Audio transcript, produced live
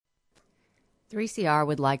3CR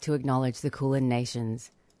would like to acknowledge the Kulin Nations,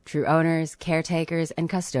 true owners, caretakers, and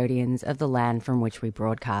custodians of the land from which we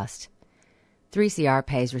broadcast. 3CR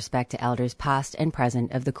pays respect to elders past and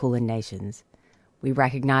present of the Kulin Nations. We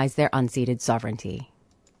recognize their unceded sovereignty.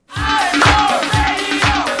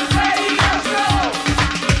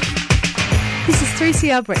 This is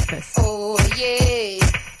 3CR Breakfast. Oh, yeah.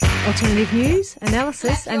 Alternative news,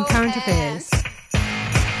 analysis, and current affairs.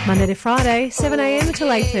 Monday to Friday, 7am until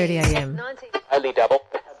 8:30am. Only double.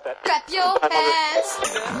 Clap your hands.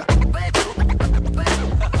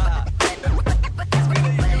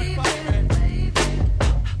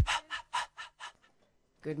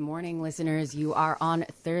 Good morning, listeners. You are on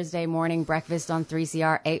Thursday morning breakfast on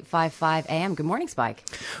 3CR 855 AM. Good morning, Spike.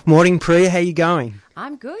 Morning, Priya. How you going?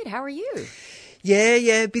 I'm good. How are you?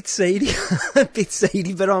 Yeah, a bit seedy. A bit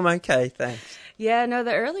seedy, but I'm okay, thanks. Yeah, no,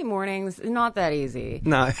 the early mornings, not that easy.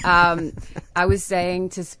 No. I was saying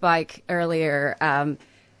to Spike earlier,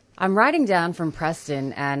 I'm writing down from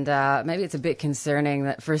Preston, and maybe it's a bit concerning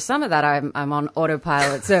that for some of that I'm on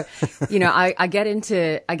autopilot. So, I get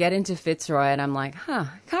into Fitzroy, and I'm like,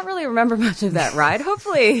 can't really remember much of that ride.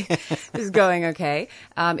 Hopefully, it's going okay.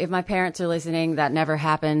 If my parents are listening, that never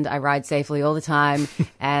happened. I ride safely all the time,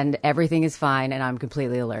 and everything is fine, and I'm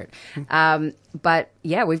completely alert. But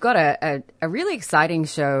yeah, we've got a really exciting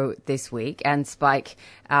show this week, and Spike,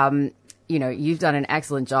 you've done an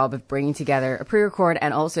excellent job of bringing together a pre-record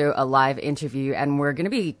and also a live interview. And we're going to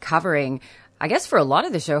be covering, I guess, for a lot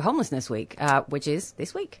of the show, Homelessness Week, which is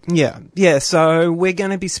this week. Yeah. So we're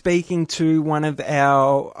going to be speaking to one of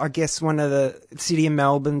the City of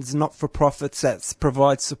Melbourne's not-for-profits that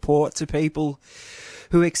provides support to people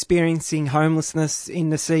who are experiencing homelessness in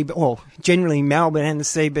the CBD, well, generally Melbourne and the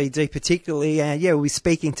CBD particularly. We'll be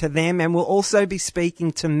speaking to them, and we'll also be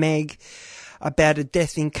speaking to Meg about a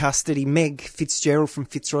death in custody, Meg Fitzgerald from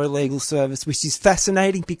Fitzroy Legal Service, which is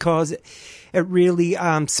fascinating because it really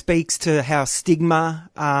speaks to how stigma,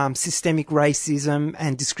 systemic racism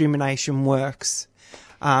and discrimination works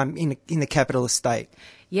in the capital estate.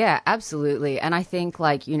 Yeah, absolutely. And I think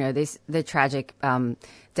the tragic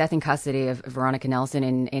death in custody of Veronica Nelson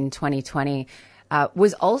in 2020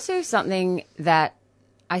 was also something that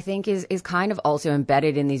I think is kind of also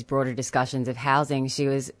embedded in these broader discussions of housing. She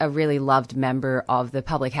was a really loved member of the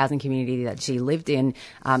public housing community that she lived in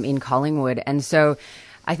Collingwood. And so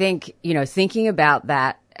I think, thinking about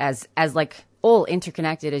that as like all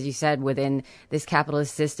interconnected, as you said, within this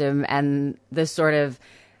capitalist system and the sort of,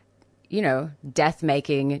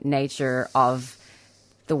 death-making nature of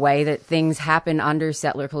the way that things happen under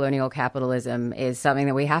settler colonial capitalism is something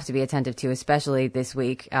that we have to be attentive to, especially this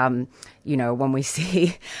week, when we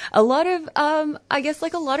see a lot of,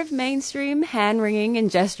 a lot of mainstream hand-wringing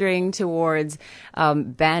and gesturing towards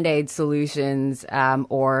Band-Aid solutions,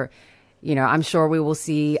 or, I'm sure we will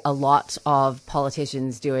see a lot of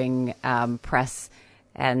politicians doing press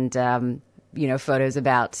and, photos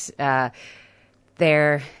about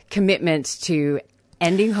their commitment to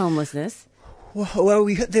ending homelessness. Well,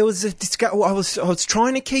 there was I was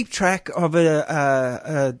trying to keep track of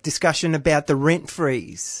a discussion about the rent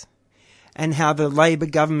freeze and how the Labor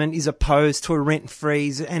government is opposed to a rent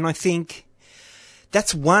freeze, and I think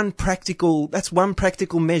that's one practical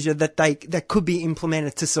measure that could be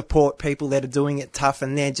implemented to support people that are doing it tough,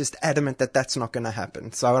 and they're just adamant that that's not going to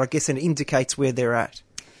happen. So I guess it indicates where they're at.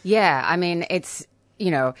 Yeah, I mean, it's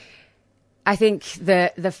I think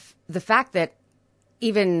the fact that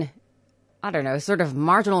even, sort of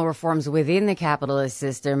marginal reforms within the capitalist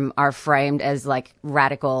system are framed as like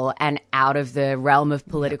radical and out of the realm of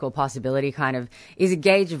political possibility kind of is a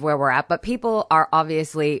gauge of where we're at. But people are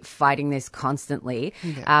obviously fighting this constantly.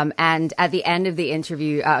 Yeah. And at the end of the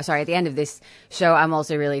interview, at the end of this show, I'm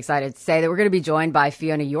also really excited to say that we're going to be joined by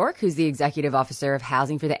Fiona York, who's the Executive Officer of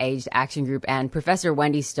Housing for the Aged Action Group, and Professor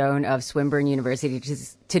Wendy Stone of Swinburne University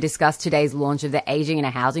to discuss today's launch of the Aging in a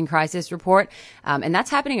Housing Crisis report. And that's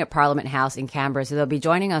happening at Parliament House in Canberra, so they'll be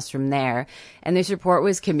joining us from there. And this report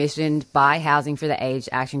was commissioned by Housing for the Aged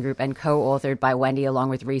Action Group and co-authored by Wendy along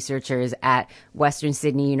with researchers at Western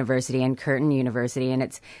Sydney University and Curtin University. And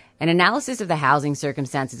it's an analysis of the housing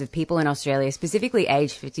circumstances of people in Australia, specifically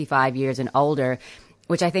aged 55 years and older,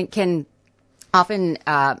 which I think can often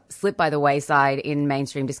slip by the wayside in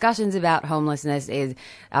mainstream discussions about homelessness, is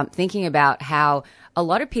thinking about how a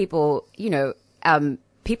lot of people,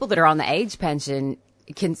 people that are on the age pension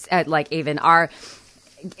can even are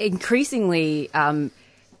increasingly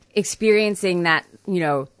experiencing that,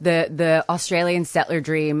 the Australian settler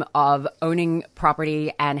dream of owning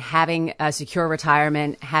property and having a secure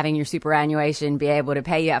retirement, having your superannuation be able to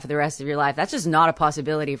pay you out for the rest of your life. That's just not a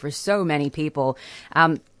possibility for so many people.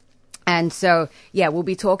 And so, yeah, we'll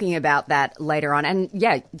be talking about that later on. And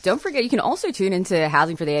yeah, don't forget, you can also tune into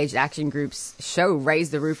Housing for the Aged Action Group's show, Raise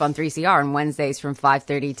the Roof on 3CR on Wednesdays from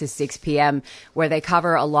 5:30 to 6 p.m., where they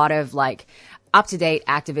cover a lot of like up-to-date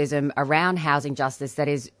activism around housing justice that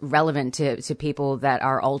is relevant to people that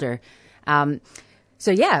are older. So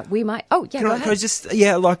yeah, we might. Oh yeah, go ahead. Can I just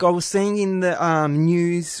like I was seeing in the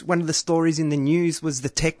news, one of the stories in the news was the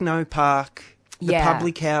Techno Park, the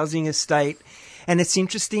public housing estate, and it's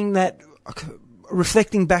interesting that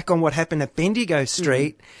reflecting back on what happened at Bendigo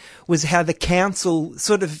Street was how the council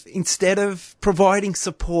sort of, instead of providing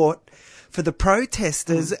support for the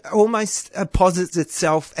protesters, almost posits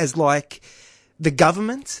itself as like the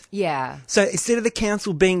government. Yeah. So instead of the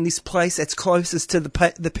council being this place that's closest to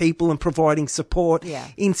the people and providing support,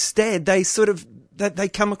 instead they sort of they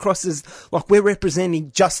come across as like we're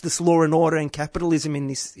representing justice, law and order and capitalism in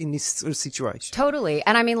this sort of situation. Totally.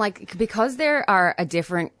 And I mean, like, because there are a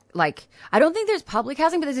different, like, I don't think there's public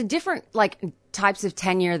housing, but there's a different, like, types of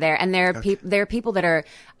tenure there. And there are people that are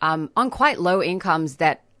on quite low incomes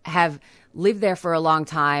that have lived there for a long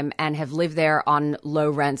time and have lived there on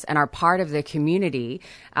low rents and are part of the community.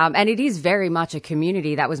 And it is very much a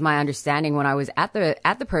community. That was my understanding when I was at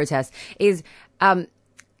the protest is,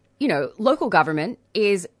 you know, local government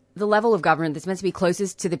is the level of government that's meant to be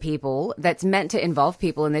closest to the people, that's meant to involve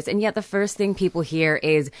people in this. And yet the first thing people hear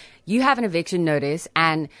is you have an eviction notice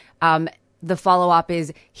and, the follow-up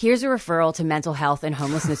is, here's a referral to mental health and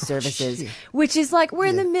homelessness services, which is like, we're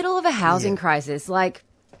in the middle of a housing crisis. Like,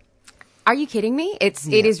 are you kidding me? It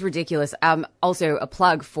is ridiculous. Also a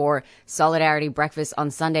plug for Solidarity Breakfast on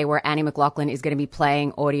Sunday, where Annie McLaughlin is going to be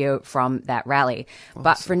playing audio from that rally. Awesome.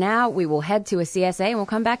 But for now, we will head to a CSA and we'll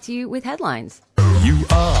come back to you with headlines. You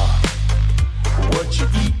are what you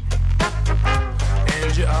eat,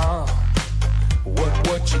 and you are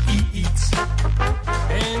what you eat.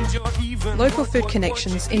 And you're even Local Food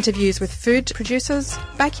Connections interviews with food producers,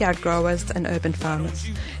 backyard growers and urban farmers.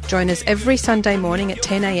 Join us every Sunday morning at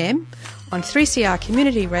 10 a.m. on 3CR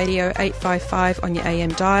Community Radio 855 on your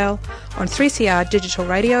AM dial, on 3CR Digital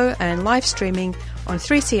Radio and live streaming on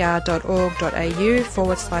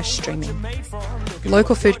 3cr.org.au/streaming.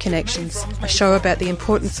 Local Food Connections, a show about the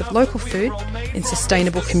importance of local food in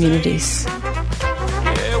sustainable communities.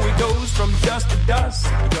 There we goes from dust to dust.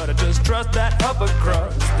 You gotta just trust that upper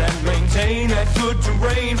crust and maintain that good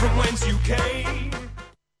terrain from whence you came.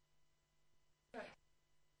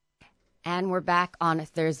 And we're back on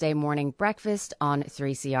Thursday morning breakfast on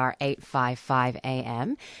 3CR 855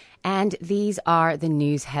 AM. And these are the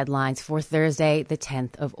news headlines for Thursday, the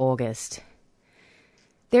 10th of August.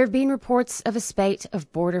 There have been reports of a spate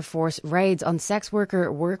of border force raids on sex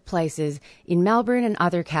worker workplaces in Melbourne and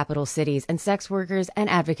other capital cities, and sex workers and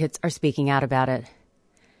advocates are speaking out about it.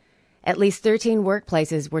 At least 13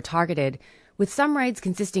 workplaces were targeted, with some raids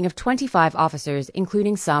consisting of 25 officers,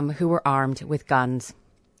 including some who were armed with guns.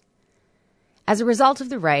 As a result of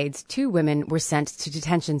the raids, 2 women were sent to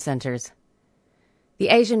detention centres. The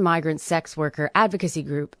Asian Migrant Sex Worker Advocacy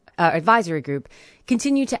Group, Advisory Group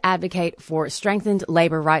continue to advocate for strengthened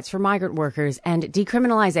labour rights for migrant workers and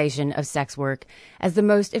decriminalisation of sex work as the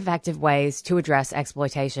most effective ways to address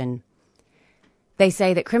exploitation. They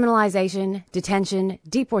say that criminalisation, detention,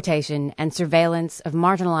 deportation and surveillance of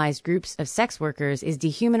marginalised groups of sex workers is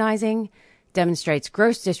dehumanising, demonstrates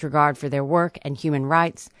gross disregard for their work and human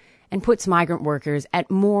rights, and puts migrant workers at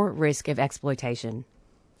more risk of exploitation.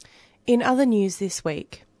 In other news this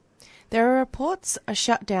week, there are reports a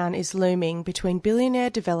shutdown is looming between billionaire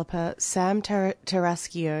developer Sam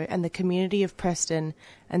Taraschio and the community of Preston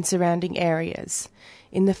and surrounding areas,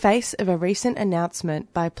 in the face of a recent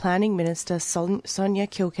announcement by Planning Minister Sonia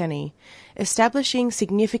Kilkenny establishing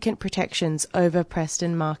significant protections over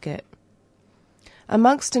Preston Market.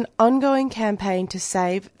 Amongst an ongoing campaign to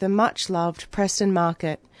save the much-loved Preston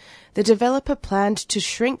Market, the developer planned to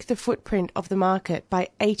shrink the footprint of the market by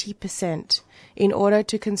 80% in order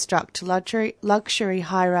to construct luxury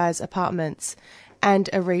high-rise apartments and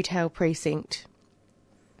a retail precinct.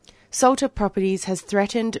 Salter Properties has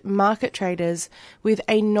threatened market traders with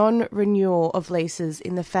a non-renewal of leases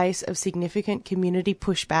in the face of significant community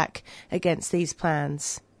pushback against these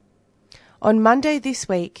plans. On Monday this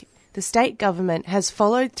week, the state government has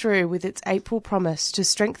followed through with its April promise to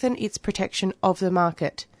strengthen its protection of the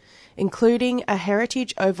market, including a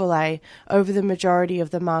heritage overlay over the majority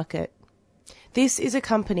of the market. This is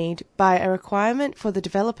accompanied by a requirement for the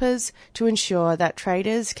developers to ensure that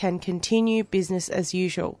traders can continue business as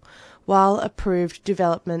usual while approved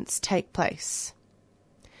developments take place.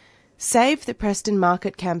 Save the Preston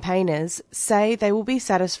Market campaigners say they will be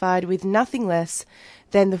satisfied with nothing less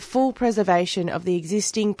than the full preservation of the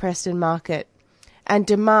existing Preston market, and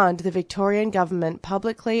demand the Victorian government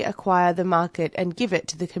publicly acquire the market and give it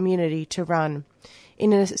to the community to run,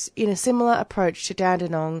 in a similar approach to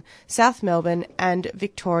Dandenong, South Melbourne and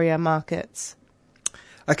Victoria markets.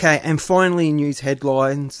 Okay, and finally in news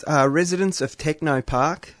headlines, residents of Techno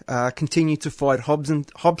Park continue to fight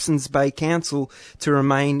Hobsons Bay Council to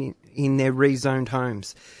remain in their rezoned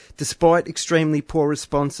homes, despite extremely poor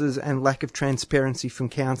responses and lack of transparency from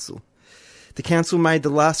council. The council made the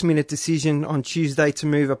last-minute decision on Tuesday to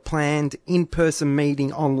move a planned in-person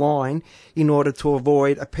meeting online in order to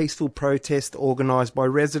avoid a peaceful protest organised by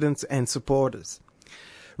residents and supporters.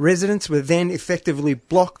 Residents were then effectively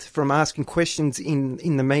blocked from asking questions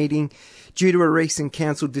in the meeting due to a recent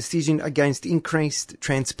council decision against increased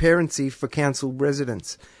transparency for council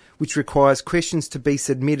residents, which requires questions to be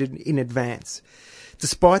submitted in advance.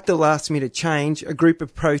 Despite the last-minute change, a group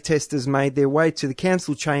of protesters made their way to the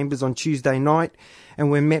council chambers on Tuesday night and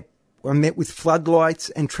were met with floodlights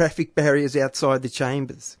and traffic barriers outside the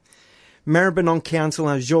chambers. Maribyrnong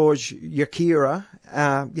Councillor George Yakira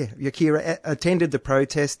attended the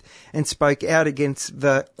protest and spoke out against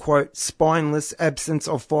the, quote, spineless absence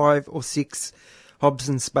of 5 or 6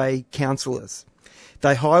 Hobsons Bay councillors.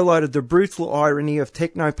 They highlighted the brutal irony of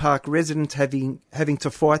Techno Park residents having to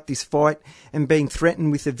fight this fight and being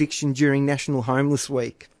threatened with eviction during National Homeless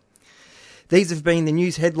Week. These have been the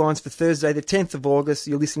news headlines for Thursday, the 10th of August.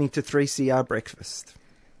 You're listening to 3CR Breakfast.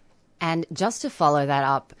 And just to follow that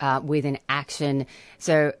up with an action,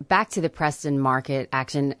 so back to the Preston Market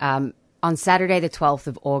action. On Saturday, the 12th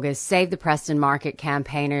of August, Save the Preston Market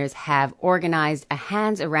campaigners have organised a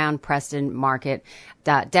Hands Around Preston Market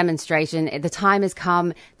demonstration. The time has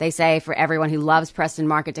come, they say, for everyone who loves Preston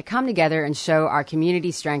Market to come together and show our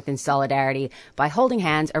community strength and solidarity by holding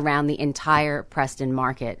hands around the entire Preston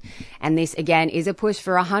Market. And this, again, is a push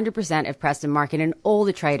for 100% of Preston Market and all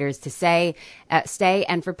the traders to stay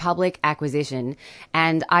and for public acquisition.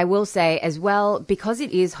 And I will say as well, because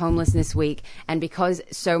it is Homelessness Week and because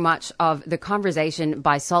so much of the conversation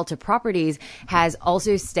by Salter Properties has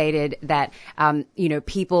also stated that,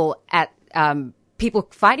 people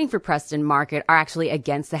fighting for Preston Market are actually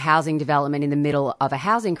against the housing development in the middle of a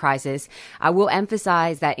housing crisis. I will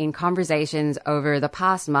emphasize that in conversations over the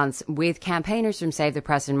past months with campaigners from Save the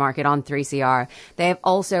Preston Market on 3CR, they have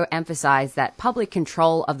also emphasized that public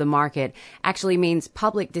control of the market actually means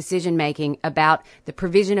public decision-making about the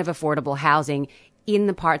provision of affordable housing in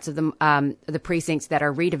the parts of the precincts that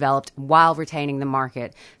are redeveloped while retaining the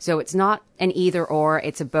market. So it's not an either or,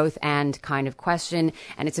 it's a both and kind of question,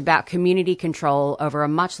 and it's about community control over a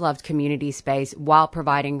much loved community space while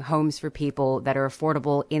providing homes for people that are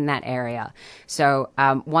affordable in that area. So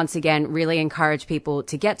once again, really encourage people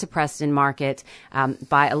to get to Preston Market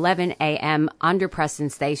by 11 a.m. under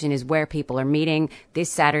Preston Station is where people are meeting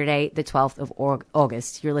this Saturday, the 12th of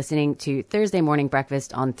August. You're listening to Thursday Morning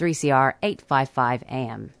Breakfast on 3CR 855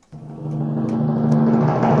 AM.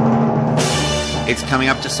 It's coming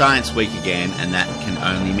up to Science Week again, and that can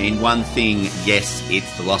only mean one thing. Yes,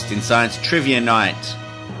 it's the Lost in Science Trivia Night.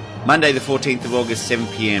 Monday the 14th of August, 7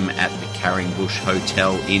 p.m. at the Carringbush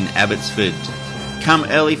Hotel in Abbotsford. Come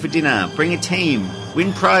early for dinner, bring a team,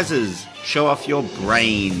 win prizes, show off your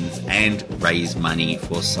brains, and raise money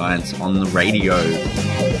for Science on the Radio.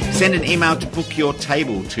 Send an email to book your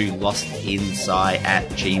table to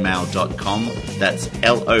lostinsci@gmail.com. That's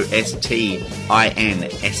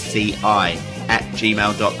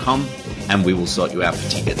LOSTINSCI@gmail.com, and we will sort you out for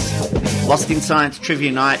tickets. Lost in Science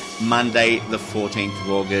Trivia Night, Monday the 14th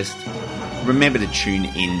of August. Remember to tune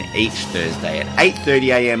in each Thursday at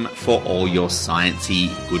 8:30 a.m. for all your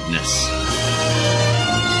sciencey goodness.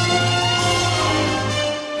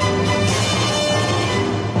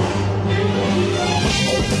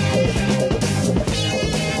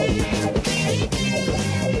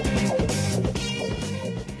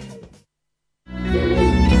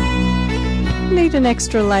 Need an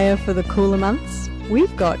extra layer for the cooler months?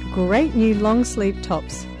 We've got great new long sleeve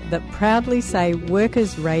tops that proudly say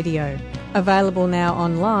Workers Radio. Available now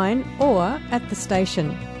online or at the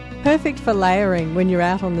station. Perfect for layering when you're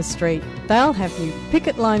out on the street. They'll have you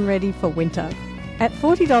picket line ready for winter. At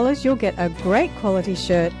 $40 you'll get a great quality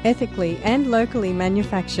shirt ethically and locally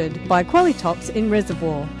manufactured by Qualitops in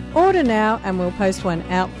Reservoir. Order now and we'll post one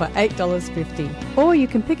out for $8.50. Or you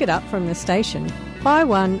can pick it up from the station. Buy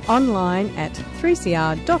one online at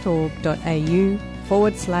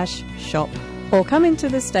 3cr.org.au/shop. Or come into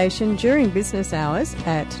the station during business hours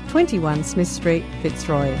at 21 Smith Street,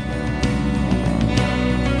 Fitzroy.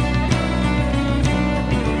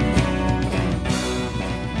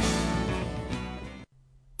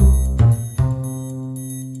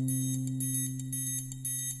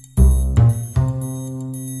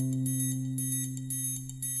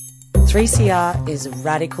 3CR is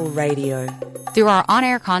radical radio. Through our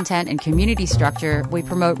on-air content and community structure, we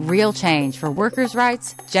promote real change for workers'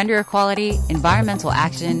 rights, gender equality, environmental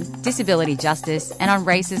action, disability justice, and on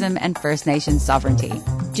racism and First Nations sovereignty.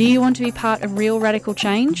 Do you want to be part of real radical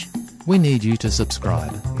change? We need you to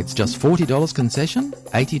subscribe. It's just $40 concession,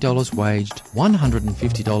 $80 waged,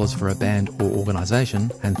 $150 for a band or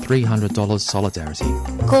organisation, and $300 solidarity.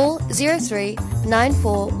 Call 03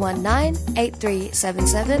 9419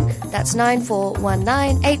 8377. That's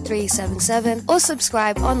 9419 8377. Or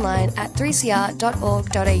subscribe online at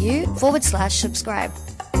 3cr.org.au/subscribe.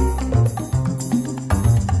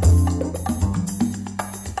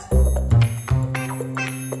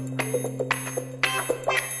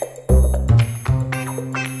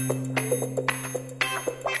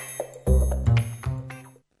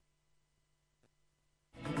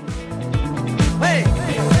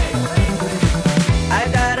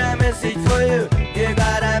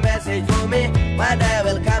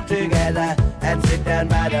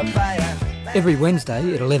 Every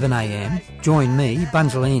Wednesday at 11 a.m, join me,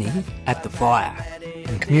 Bunzelini, at The Fire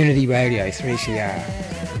on Community Radio 3CR.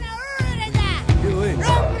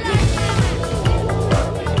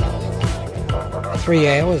 3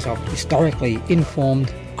 hours of historically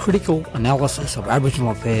informed, critical analysis of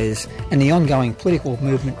Aboriginal affairs and the ongoing political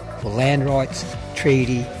movement for land rights,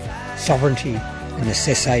 treaty, sovereignty and the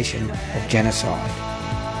cessation of genocide.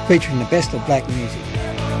 Featuring the best of black music.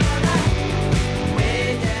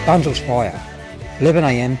 Bunzel's Fire, 11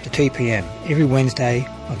 a.m. to 2 p.m. every Wednesday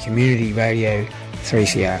on Community Radio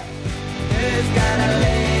 3CR.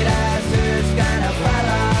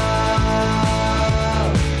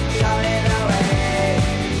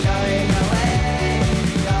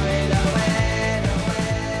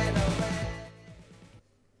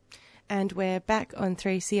 And we're back on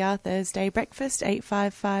 3CR Thursday Breakfast,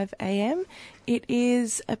 8:55 a.m. It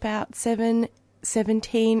is about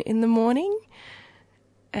 7:17 in the morning.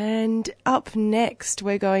 And up next,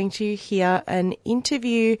 we're going to hear an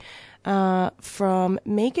interview from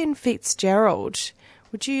Megan Fitzgerald.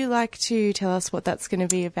 Would you like to tell us what that's going to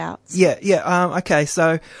be about? Okay,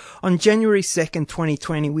 so on January 2nd,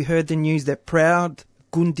 2020, we heard the news that proud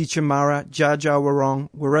Gunditjamara Jaja Warong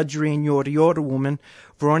Wiradjuri and Yorta woman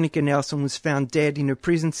Veronica Nelson was found dead in a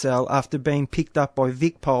prison cell after being picked up by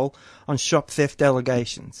VicPol on shop theft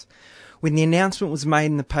allegations. When the announcement was made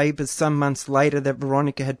in the papers some months later that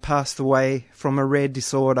Veronica had passed away from a rare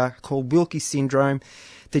disorder called Wilkie syndrome,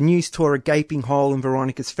 the news tore a gaping hole in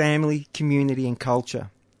Veronica's family, community and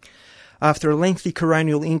culture. After a lengthy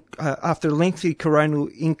coronial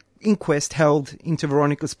inquest held into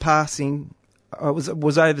Veronica's passing, was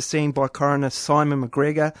overseen by Coroner Simon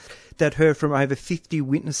McGregor that heard from over 50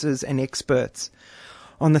 witnesses and experts.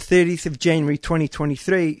 On the 30th of January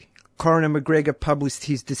 2023, Coroner McGregor published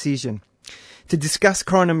his decision. To discuss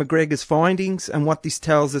Coroner McGregor's findings and what this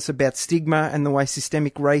tells us about stigma and the way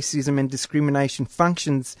systemic racism and discrimination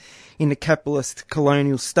functions in the capitalist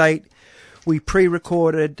colonial state, we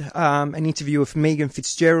pre-recorded an interview with Megan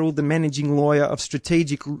Fitzgerald, the managing lawyer of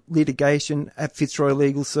strategic litigation at Fitzroy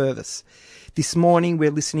Legal Service. This morning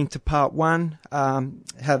we're listening to part one,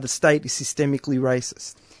 how the state is systemically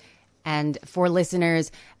racist. And for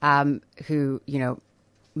listeners who,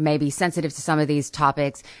 may be sensitive to some of these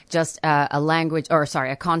topics, just a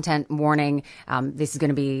content warning. This is going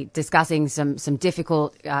to be discussing some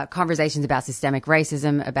difficult conversations about systemic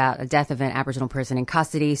racism, about the death of an Aboriginal person in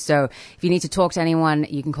custody. So if you need to talk to anyone,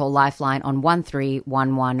 you can call Lifeline on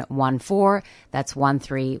 131114. That's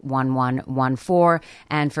 131114.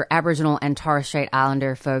 And for Aboriginal and Torres Strait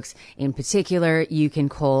Islander folks in particular, you can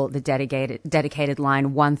call the dedicated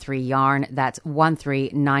line 13-YARN. That's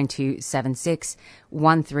 139276.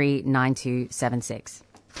 139276.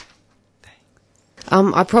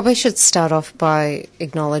 I probably should start off by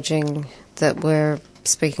acknowledging that we're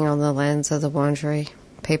speaking on the lands of the Wurundjeri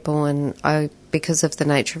people, and because of the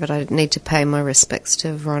nature of it, I need to pay my respects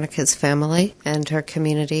to Veronica's family and her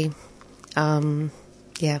community. All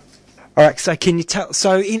right. So can you tell?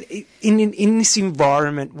 So in this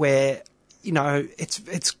environment where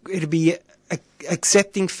it'd be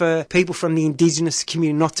accepting for people from the Indigenous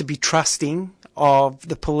community not to be trusting of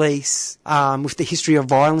the police, with the history of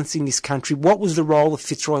violence in this country, what was the role of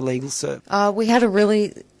Fitzroy Legal Service? We had a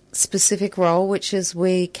really specific role, which is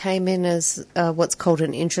we came in as what's called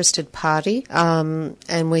an interested party,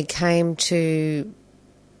 and we came to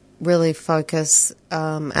really focus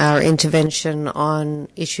our intervention on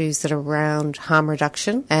issues that are around harm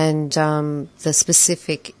reduction and the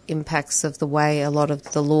specific impacts of the way a lot of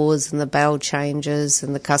the laws and the bail changes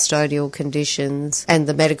and the custodial conditions and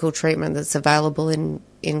the medical treatment that's available in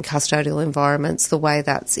in custodial environments, the way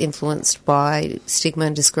that's influenced by stigma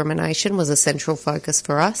and discrimination was a central focus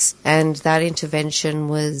for us. And that intervention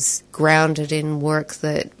was grounded in work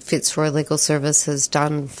that Fitzroy Legal Service has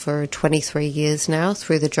done for 23 years now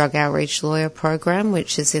through the Drug Outreach Lawyer Program,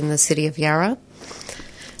 which is in the city of Yarra.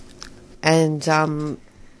 And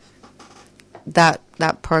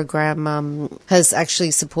that program has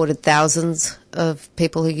actually supported thousands of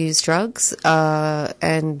people who use drugs,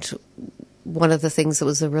 and one of the things that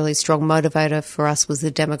was a really strong motivator for us was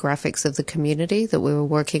the demographics of the community that we were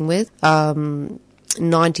working with.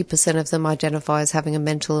 90% of them identify as having a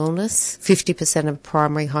mental illness, 50% are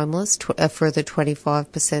primary homeless, a further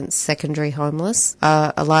 25% secondary homeless.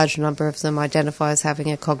 A large number of them identify as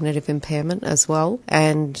having a cognitive impairment as well.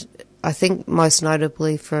 And I think most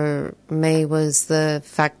notably for me was the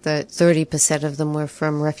fact that 30% of them were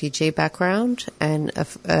from refugee background and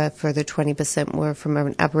a further 20% were from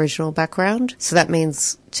an Aboriginal background. So that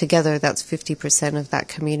means together that's 50% of that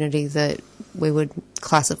community that we would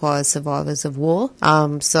classify as survivors of war.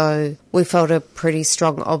 So we felt a pretty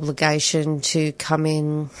strong obligation to come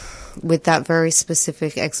in with that very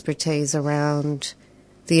specific expertise around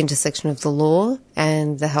the intersection of the law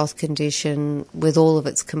and the health condition with all of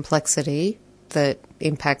its complexity that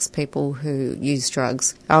impacts people who use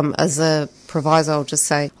drugs. As a proviso, I'll just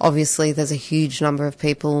say, obviously there's a huge number of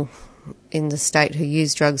people in the state who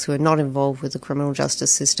use drugs who are not involved with the criminal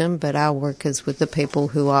justice system, but our work is with the people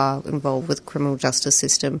who are involved with the criminal justice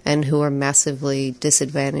system and who are massively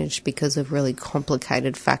disadvantaged because of really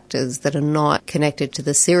complicated factors that are not connected to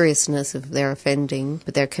the seriousness of their offending,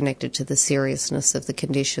 but they're connected to the seriousness of the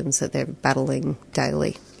conditions that they're battling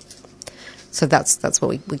daily. So that's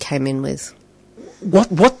what we came in with.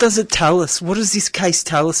 What does it tell us? What does this case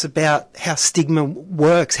tell us about how stigma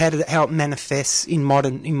works? How it manifests in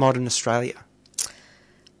modern Australia?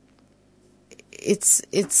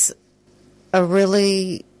 It's a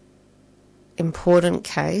really important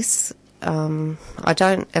case. I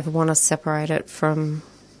don't ever want to separate it from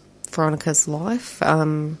Veronica's life.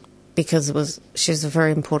 Because she's a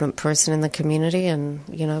very important person in the community, and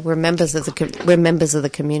we're members of the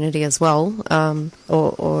community as well,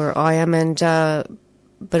 or I am, and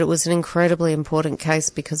but it was an incredibly important case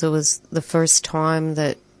because it was the first time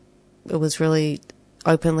that it was really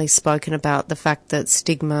openly spoken about the fact that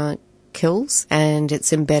stigma kills, and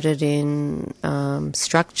it's embedded in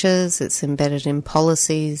structures, it's embedded in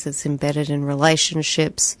policies, it's embedded in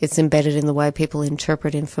relationships, it's embedded in the way people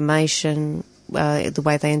interpret information, the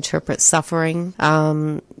way they interpret suffering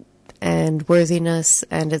and worthiness,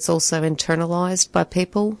 and it's also internalised by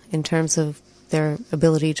people in terms of their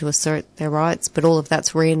ability to assert their rights, but all of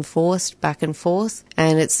that's reinforced back and forth.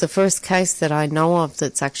 And it's the first case that I know of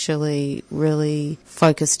that's actually really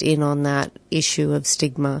focused in on that issue of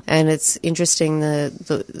stigma. And it's interesting,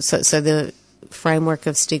 the framework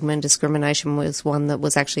of stigma and discrimination was one that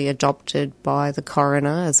was actually adopted by the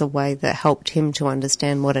coroner as a way that helped him to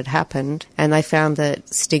understand what had happened. And they found that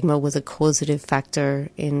stigma was a causative factor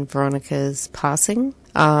in Veronica's passing.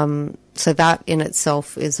 So that in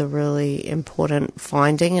itself is a really important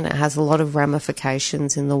finding, and it has a lot of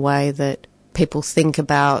ramifications in the way that people think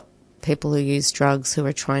about people who use drugs who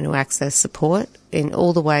are trying to access support in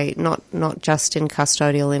all the way, not just in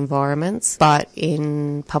custodial environments, but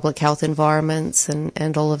in public health environments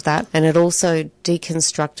and all of that. And it also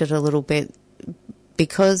deconstructed a little bit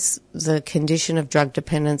because the condition of drug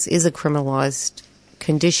dependence is a criminalised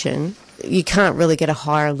condition. You can't really get a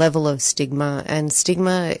higher level of stigma, and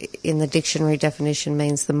stigma in the dictionary definition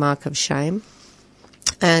means the mark of shame.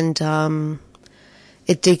 And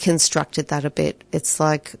it deconstructed that a bit. It's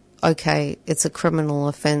like, okay, it's a criminal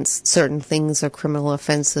offence. Certain things are criminal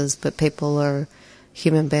offences, but people are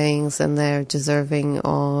human beings and they're deserving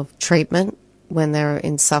of treatment when they're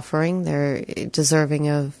in suffering. They're deserving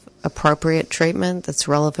of appropriate treatment that's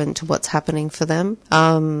relevant to what's happening for them.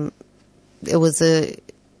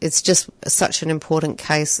 It's just such an important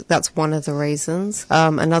case. That's one of the reasons.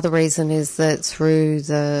 Another reason is that through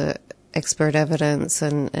the expert evidence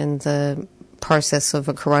and the process of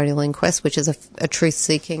a coronial inquest, which is a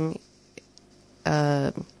truth-seeking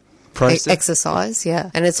exercise, yeah.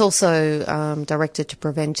 And it's also directed to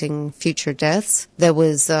preventing future deaths. There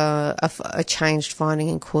was a changed finding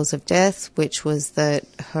in cause of death, which was that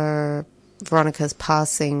Veronica's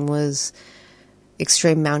passing was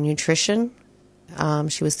extreme malnutrition.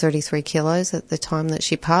 She was 33 kilos at the time that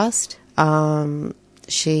she passed.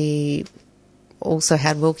 She also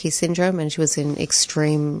had Wilkie syndrome, and she was in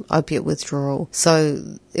extreme opiate withdrawal. So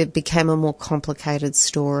it became a more complicated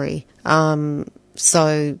story.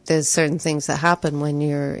 So there's certain things that happen when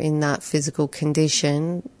you're in that physical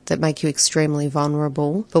condition that make you extremely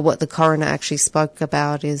vulnerable. But what the coroner actually spoke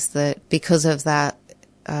about is that because of that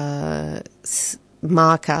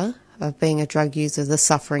marker of being a drug user, the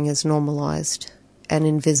suffering is normalised and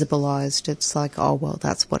invisibilised. It's like, oh, well,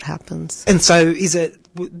 that's what happens. And so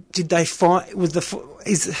did they find,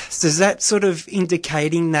 is that sort of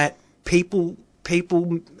indicating that people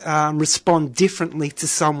respond differently to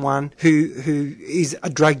someone who is a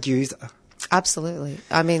drug user? Absolutely.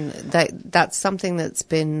 I mean, that's something that's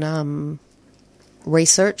been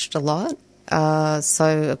researched a lot.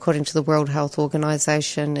 So according to the World Health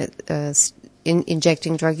Organization,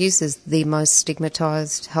 injecting drug use is the most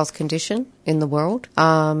stigmatized health condition in the world.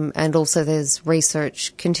 And also there's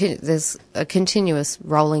research, there's a continuous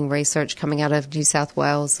rolling research coming out of New South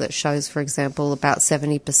Wales that shows, for example, about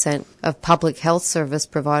 70% of public health service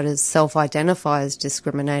providers self-identify as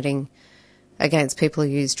discriminating against people who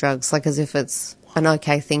use drugs, like as if it's an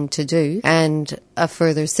okay thing to do. And a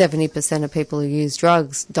further 70% of people who use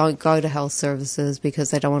drugs don't go to health services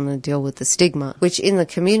because they don't want to deal with the stigma, which in the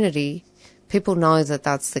community, people know that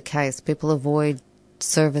that's the case. People avoid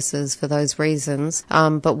services for those reasons.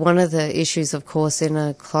 But one of the issues, of course, in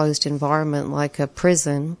a closed environment like a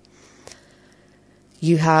prison,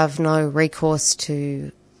 you have no recourse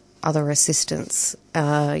to other assistance.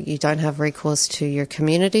 You don't have recourse to your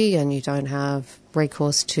community, and you don't have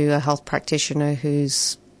recourse to a health practitioner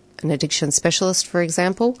who's an addiction specialist, for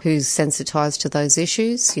example, who's sensitised to those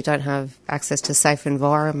issues. You don't have access to safe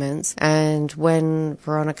environments. And when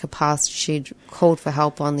Veronica passed, she'd called for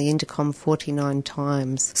help on the intercom 49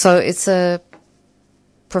 times. So it's a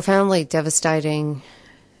profoundly devastating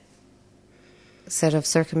set of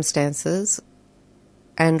circumstances.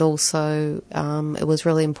 And also it was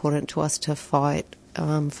really important to us to fight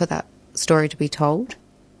for that story to be told.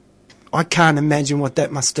 I can't imagine what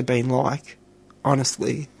that must have been like,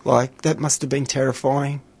 honestly. Like, that must have been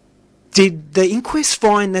terrifying. Did the inquest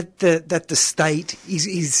find that the state is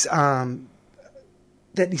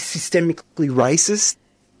systemically racist?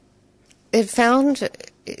 It found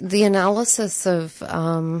the analysis of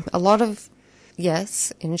a lot of,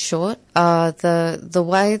 yes, in short. The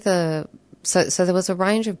way So there was a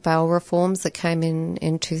range of bail reforms that came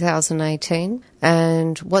in 2018,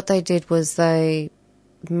 and what they did was they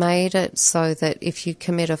made it so that if you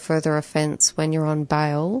commit a further offence when you're on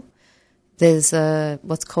bail, there's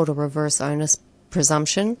what's called a reverse onus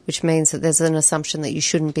presumption, which means that there's an assumption that you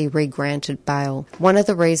shouldn't be re-granted bail. One of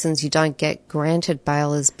the reasons you don't get granted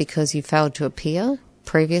bail is because you failed to appear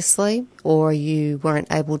previously, or you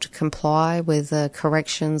weren't able to comply with a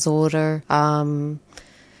corrections order.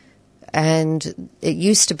 And it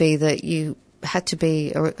used to be that you had to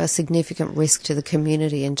be a significant risk to the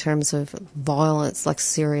community in terms of violence, like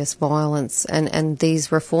serious violence. And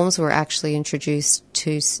these reforms were actually introduced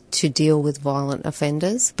to deal with violent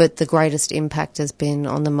offenders. But the greatest impact has been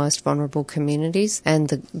on the most vulnerable communities, and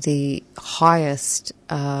the highest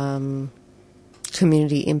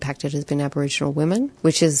community impacted has been Aboriginal women,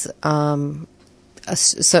 which is so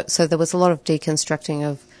there was a lot of deconstructing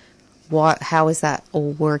of how is that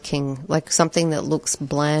all working? Like, something that looks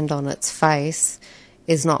bland on its face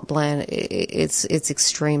is not bland. It's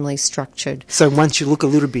extremely structured. So once you look a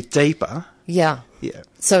little bit deeper. Yeah. Yeah.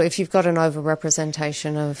 So if you've got an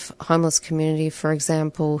overrepresentation of homeless community, for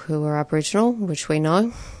example, who are Aboriginal, which we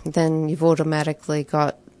know, then you've automatically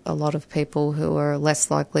got a lot of people who are less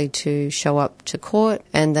likely to show up to court,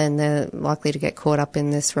 and then they're likely to get caught up in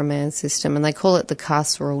this remand system. And they call it the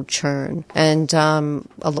carceral churn. And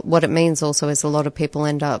what it means also is a lot of people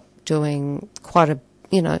end up doing quite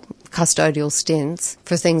custodial stints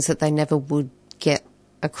for things that they never would get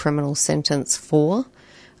a criminal sentence for,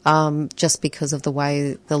 just because of the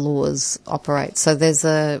way the laws operate. So there's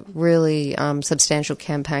a really substantial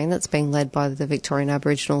campaign that's being led by the Victorian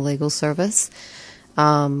Aboriginal Legal Service,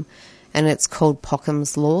 and it's called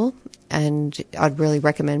Pockham's Law, and I'd really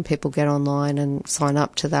recommend people get online and sign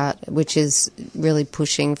up to that, which is really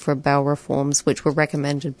pushing for bail reforms, which were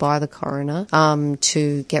recommended by the coroner,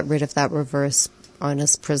 to get rid of that reverse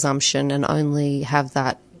onus presumption and only have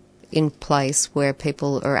that in place where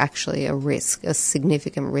people are actually a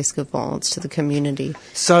significant risk of violence to the community.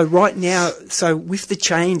 So right now, with the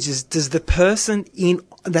changes, does the person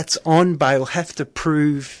that's on bail have to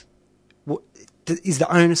prove? Is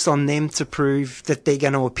the onus on them to prove that they're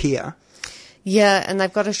going to appear? Yeah, and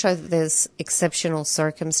they've got to show that there's exceptional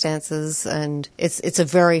circumstances, and it's a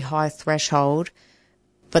very high threshold.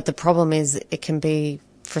 But the problem is it can be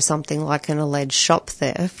for something like an alleged shop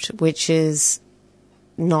theft, which is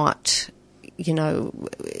not,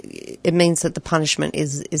 it means that the punishment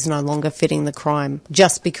is no longer fitting the crime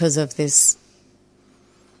just because of this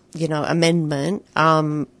amendment,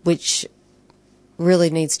 which really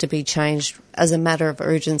needs to be changed as a matter of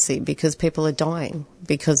urgency because people are dying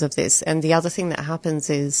because of this. And the other thing that happens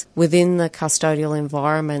is within the custodial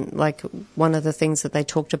environment, like one of the things that they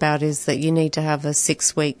talked about is that you need to have a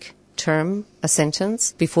 6-week term, a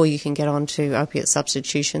sentence, before you can get onto opiate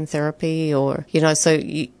substitution therapy or,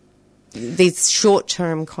 these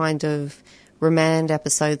short-term kind of remand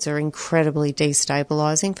episodes are incredibly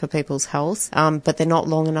destabilising for people's health, but they're not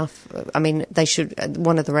long enough. I mean,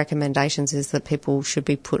 one of the recommendations is that people should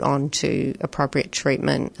be put on to appropriate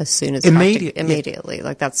treatment as soon as immediately. Yeah.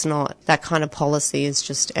 Like that kind of policy is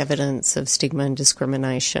just evidence of stigma and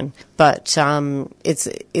discrimination. But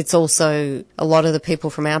it's also a lot of the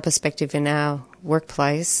people from our perspective in our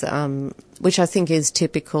workplace, which I think is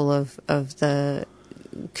typical of the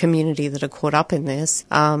community that are caught up in this,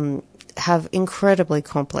 have incredibly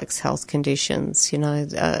complex health conditions,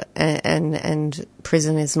 and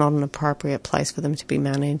prison is not an appropriate place for them to be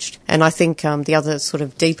managed. And I think the other sort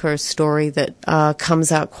of deeper story that came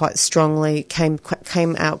out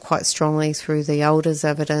quite strongly through the elders'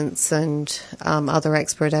 evidence and other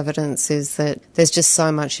expert evidence is that there's just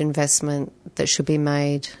so much investment that should be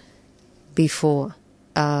made before.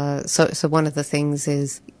 So one of the things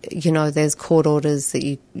is, there's court orders that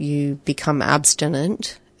you become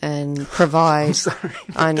abstinent and provide,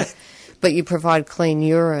 but you provide clean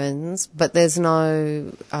urines, but there's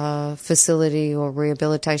no facility or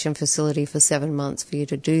rehabilitation facility for 7 months for you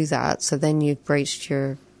to do that. So then you've breached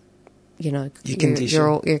your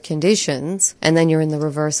conditions, and then you're in the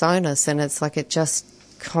reverse onus, and it's like it just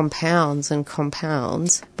compounds and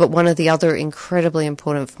compounds. But one of the other incredibly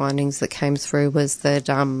important findings that came through was that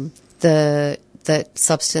that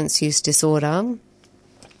substance use disorder,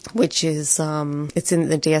 which is it's in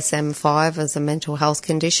the DSM-5 as a mental health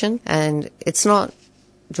condition, and it's not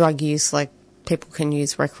drug use like people can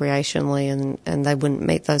use recreationally and they wouldn't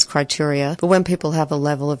meet those criteria. But when people have a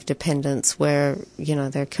level of dependence where,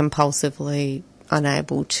 they're compulsively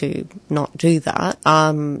unable to not do that,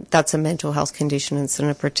 that's a mental health condition. It's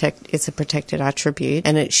a protected attribute,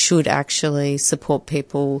 and it should actually support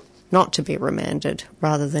people not to be remanded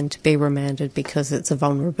rather than to be remanded because it's a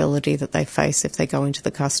vulnerability that they face if they go into the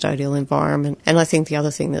custodial environment. And I think the other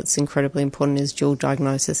thing that's incredibly important is dual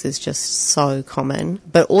diagnosis is just so common.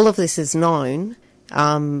 But all of this is known,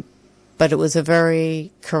 but it was a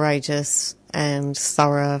very courageous and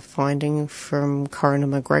thorough finding from Coroner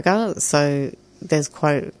McGregor. So there's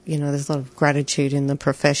there's a lot of gratitude in the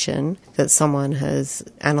profession that someone has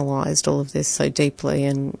analysed all of this so deeply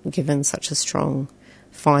and given such a strong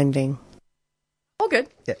finding. All good.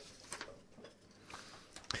 Yeah.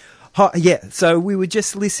 So we were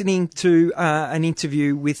just listening to an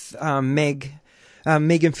interview with Megan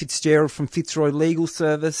Fitzgerald from Fitzroy Legal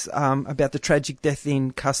Service about the tragic death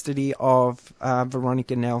in custody of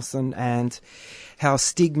Veronica Nelson and how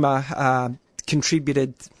stigma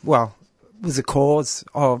was a cause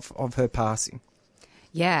of her passing.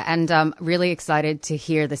 Yeah, and really excited to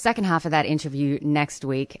hear the second half of that interview next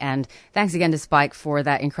week. And thanks again to Spike for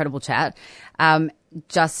that incredible chat.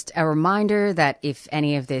 Just a reminder that if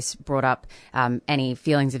any of this brought up any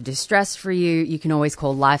feelings of distress for you, you can always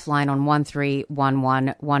call Lifeline on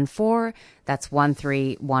 131114. That's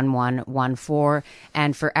 131114.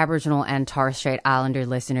 And for Aboriginal and Torres Strait Islander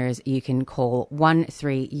listeners, you can call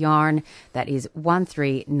 13-YARN. That is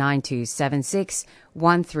 139276.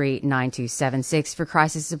 139276 for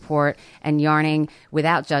crisis support and yarning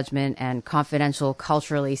without judgment and confidential,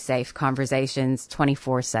 culturally safe conversations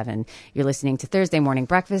 24/7. You're listening to Thursday Morning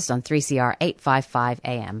Breakfast on 3CR 855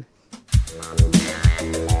 AM.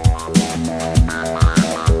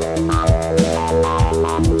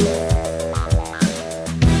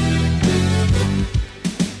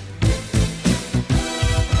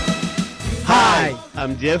 Hi,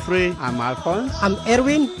 I'm Jeffrey. I'm Alphonse. I'm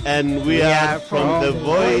Erwin. And we are from the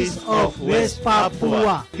Voice of West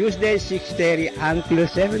Papua. Tuesday 6:30 until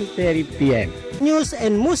 7:30 p.m. News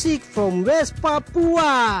and music from West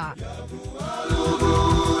Papua.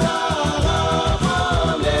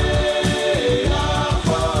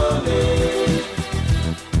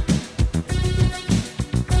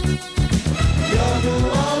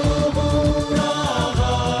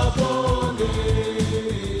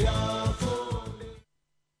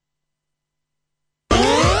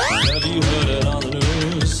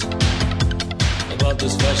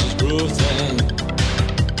 This fascist growth thing,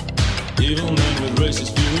 evil men with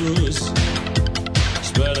racist views,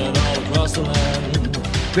 spreading all across the land.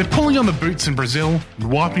 They're pulling on the boots in Brazil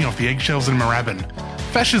and wiping off the eggshells in Moorabbin.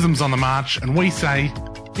 Fascism's on the march, and we say,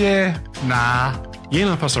 yeah, nah.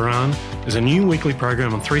 Yena Pasaran, There's a new weekly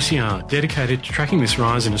program on 3CR dedicated to tracking this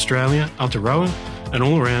rise in Australia, Aotearoa and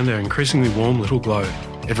all around our increasingly warm little globe.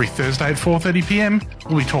 Every Thursday at 4:30pm,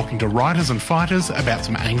 we'll be talking to writers and fighters about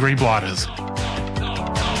some angry blighters.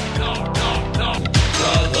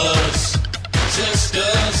 Brothers,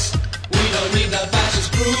 sisters, we don't need that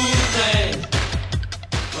fascist groupthink.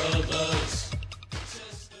 Brothers,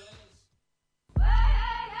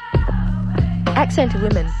 Accented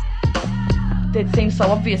women. It seems so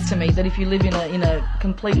obvious to me that if you live in a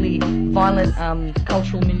completely violent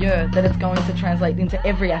cultural milieu, that it's going to translate into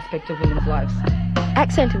every aspect of women's lives.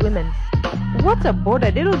 Accented women. What's a border?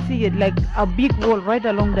 They don't see it like a big wall right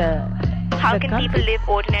along the How can country. people live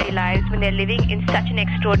ordinary lives when they're living in such an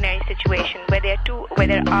extraordinary situation where there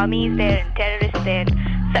are armies there and terrorists there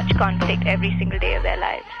and such conflict every single day of their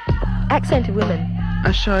lives? Accented women.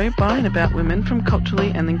 A show by and about women from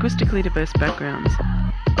culturally and linguistically diverse backgrounds.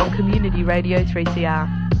 On Community Radio 3CR.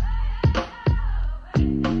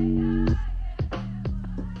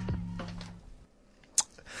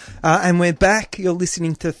 And we're back. You're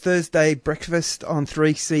listening to Thursday Breakfast on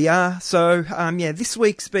 3CR. So, this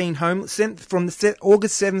week's been from the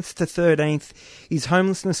August 7th to 13th is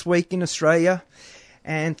Homelessness Week in Australia.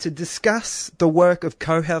 And to discuss the work of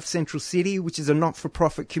cohealth Central City, which is a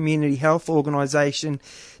not-for-profit community health organisation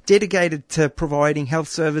dedicated to providing health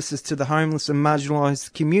services to the homeless and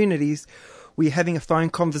marginalised communities, we're having a phone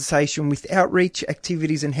conversation with Outreach,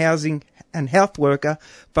 Activities and Housing and Health Worker,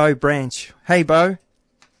 Beau Branch. Hey, Beau.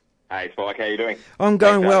 Hey, Spike, how you doing? I'm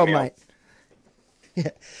going well, mate. Yeah.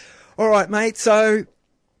 All right, mate. So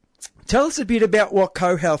tell us a bit about what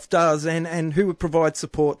cohealth does and who it provides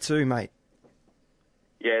support to, mate.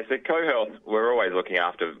 Yeah, so cohealth, we're always looking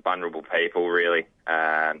after vulnerable people, really,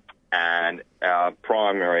 and our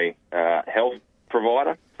primary health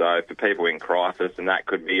provider. So for people in crisis, and that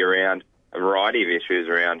could be around a variety of issues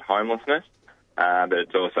around homelessness, but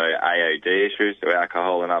it's also AOD issues, so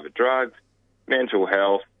alcohol and other drugs, mental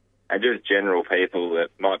health, and just general people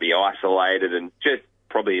that might be isolated and just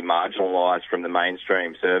probably marginalised from the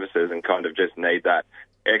mainstream services and kind of just need that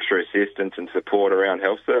extra assistance and support around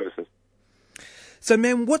health services. So,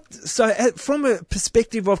 man, from a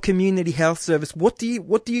perspective of community health service, what do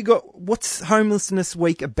you got? What's Homelessness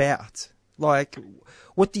Week about? Like,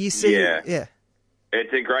 what do you see? Yeah.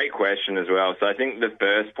 It's a great question as well. So I think the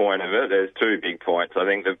first point of it, there's two big points. I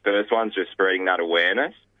think the first one's just spreading that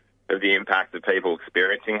awareness of the impact of people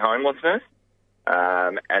experiencing homelessness,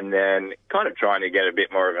 and then kind of trying to get a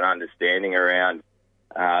bit more of an understanding around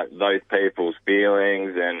those people's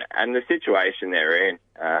feelings and the situation they're in,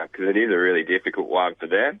 because it is a really difficult one for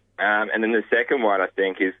them. And then the second one, I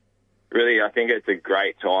think, is really, I think it's a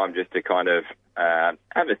great time just to kind of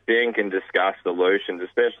have a think and discuss solutions,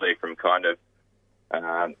 especially from kind of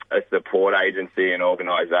a support agency and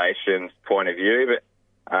organisation's point of view,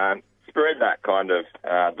 but spread that kind of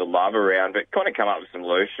the love around, but kind of come up with some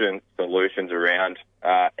solutions around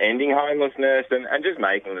ending homelessness and just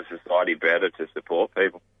making the society better to support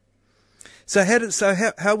people. So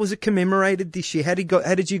how was it commemorated this year? How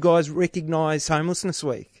did you guys recognise Homelessness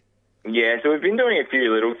Week? Yeah, so we've been doing a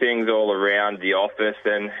few little things all around the office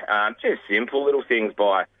and just simple little things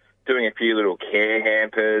by doing a few little care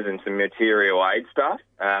hampers and some material aid stuff,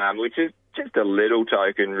 which is just a little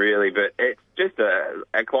token, really, but it's just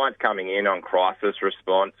a client's coming in on crisis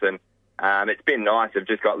response, and it's been nice. I've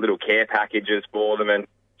just got little care packages for them, and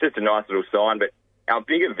just a nice little sign. But our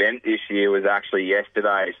big event this year was actually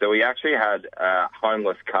yesterday, so we actually had a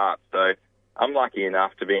homeless cup. So I'm lucky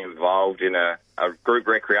enough to be involved in a group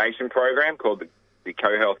recreation program called the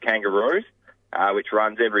cohealth Kangaroos, which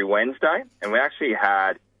runs every Wednesday, and we actually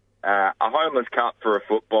had a homeless cup for a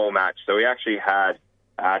football match. So we actually had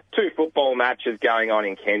 2 football matches going on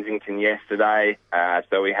in Kensington yesterday.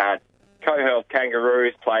 So we had cohealth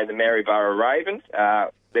Kangaroos play the Maryborough Ravens.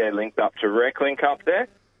 They're linked up to RecLink up there.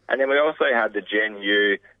 And then we also had the Gen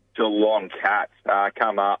U Geelong Cats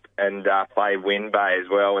come up and play Win Bay as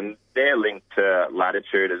well. And they're linked to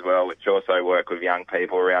Latitude as well, which also work with young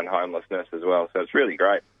people around homelessness as well. So it's really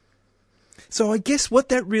great. So I guess what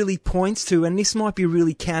that really points to, and this might be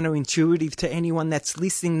really counterintuitive to anyone that's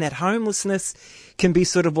listening, that homelessness can be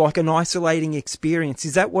sort of like an isolating experience.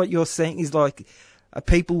 Is that what you're saying, is like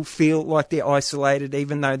people feel like they're isolated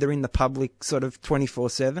even though they're in the public sort of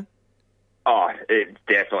 24/7? Oh, it's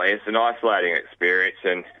an isolating experience,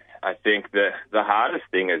 and I think the hardest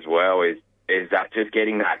thing as well is that just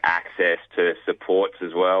getting that access to supports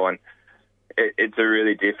as well. And it's a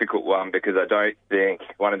really difficult one because I don't think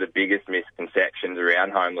one of the biggest misconceptions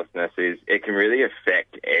around homelessness is it can really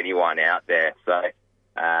affect anyone out there. So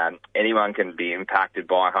anyone can be impacted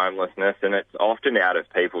by homelessness, and it's often out of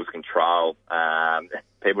people's control.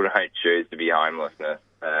 People don't choose to be homeless.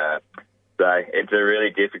 So it's a really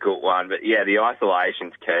difficult one. But, yeah, the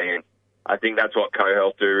isolation's key, and I think that's what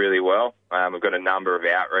cohealth do really well. We've got a number of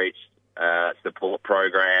outreach support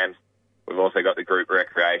programs. We've also got the group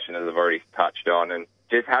recreation, as I've already touched on, and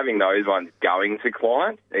just having those ones going to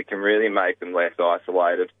clients, it can really make them less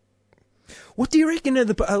isolated. What do you reckon are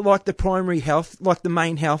the primary health, like the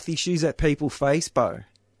main health issues that people face, Beau,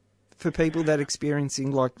 for people that are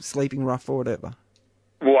experiencing like sleeping rough or whatever?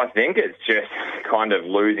 Well, I think it's just kind of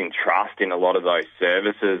losing trust in a lot of those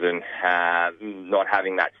services and not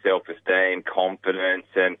having that self-esteem, confidence,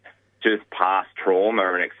 and just past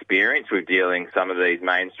trauma and experience with dealing some of these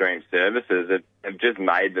mainstream services that have just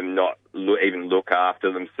made them not even look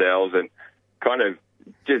after themselves and kind of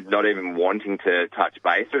just not even wanting to touch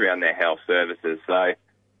base around their health services. So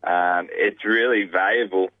it's really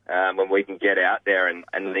valuable when we can get out there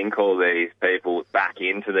and link all these people back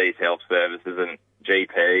into these health services and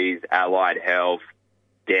GPs, allied health,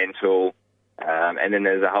 dental, and then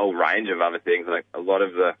there's a whole range of other things. Like a lot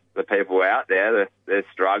of the people out there, they're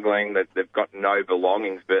struggling, that they've got no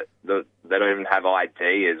belongings, but they don't even have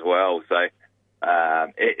ID as well. So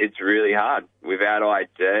it's really hard. Without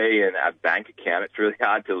ID and a bank account, it's really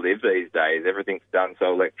hard to live these days. Everything's done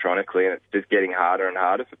so electronically, and it's just getting harder and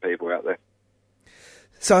harder for people out there.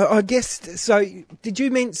 So I guess, so do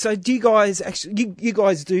you guys actually, you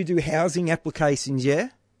guys do housing applications, yeah?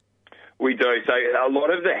 We do. So a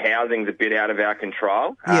lot of the housing's a bit out of our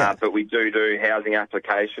control, but we do housing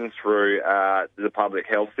applications through the public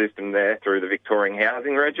health system there, through the Victorian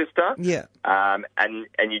Housing Register. Yeah. And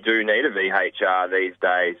you do need a VHR these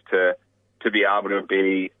days to be able to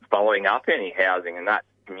be following up any housing, and that's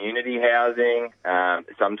community housing.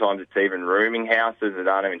 Sometimes it's even rooming houses that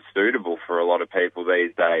aren't even suitable for a lot of people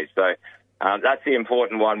these days. So that's the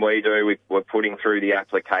important one we do. We're putting through the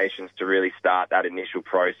applications to really start that initial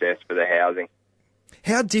process for the housing.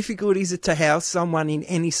 How difficult is it to house someone in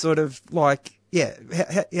any sort of like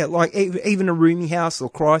even a rooming house or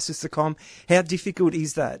crisis accom? How difficult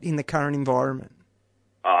is that in the current environment?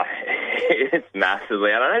 It's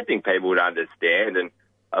massively. And I don't think people would understand. And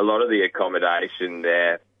a lot of the accommodation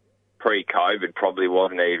there pre-COVID probably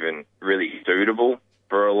wasn't even really suitable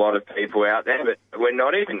for a lot of people out there. But we're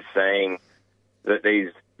not even seeing that these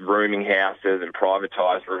rooming houses and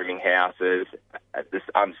privatised rooming houses, this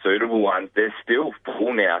unsuitable ones, they're still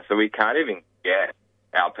full now. So we can't even get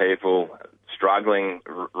our people struggling,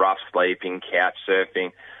 rough sleeping, couch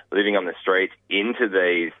surfing, living on the streets into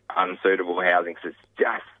these unsuitable housings. It's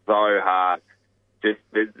just so hard. Just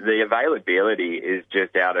the availability is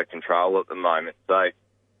just out of control at the moment. So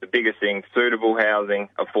the biggest thing, suitable housing,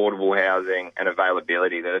 affordable housing, and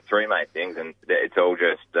availability, they're the three main things, and it's all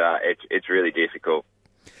just, it's really difficult.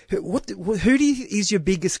 Who is your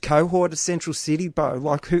biggest cohort of Central City, Beau?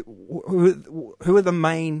 Like, who are the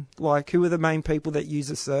main people that use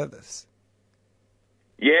the service?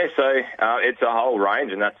 Yeah, so it's a whole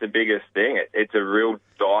range, and that's the biggest thing. It's a real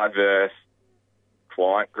diverse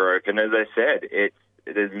client group, and as I said,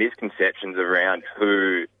 there's misconceptions around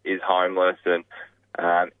who is homeless, and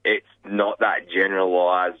it's not that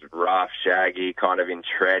generalised, rough, shaggy, kind of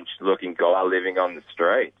entrenched-looking guy living on the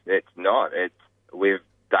street. It's not. It's with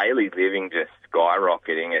daily living just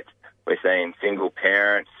skyrocketing. We're seeing single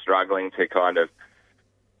parents struggling to kind of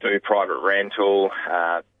do private rental,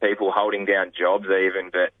 people holding down jobs even,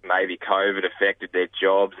 but maybe COVID affected their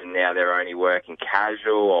jobs and now they're only working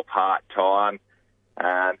casual or part-time.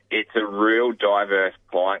 It's a real diverse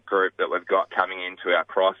client group that we've got coming into our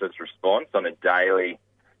crisis response on a daily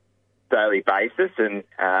basis, and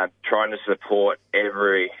trying to support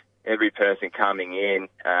every person coming in.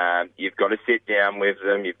 You've got to sit down with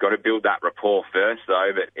them. You've got to build that rapport first,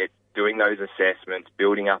 though, but it's doing those assessments,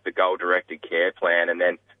 building up a goal-directed care plan, and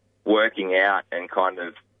then working out and kind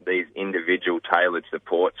of these individual tailored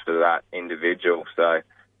supports for that individual. So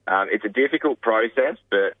it's a difficult process,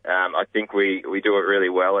 but I think we do it really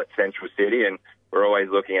well at Central City, and we're always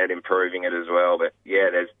looking at improving it as well. But, yeah,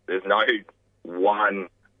 there's no one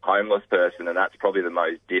homeless person, and that's probably the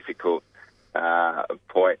most difficult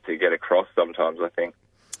point to get across sometimes, I think.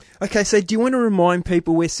 Okay, so do you want to remind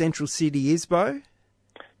people where Central City is, Beau?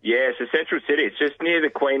 Yeah, so Central City, it's just near the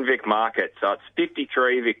Queen Vic Market. So it's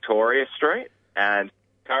 53 Victoria Street, and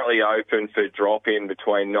currently open for drop-in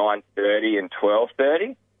between 9:30 and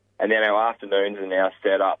 12:30. And then our afternoons are now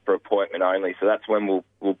set up for appointment only. So that's when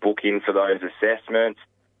we'll book in for those assessments,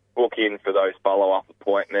 book in for those follow-up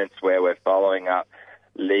appointments where we're following up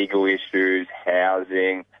legal issues,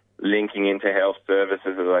 housing, linking into health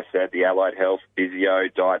services, as I said, the allied health, physio,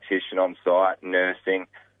 dietitian on site, nursing,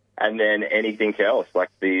 and then anything else,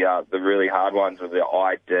 like the really hard ones of the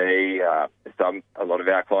ID. A lot of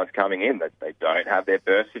our clients coming in that they don't have their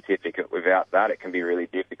birth certificate. Without that, it can be really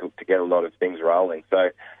difficult to get a lot of things rolling.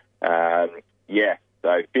 So,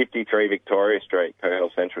 so 53 Victoria Street,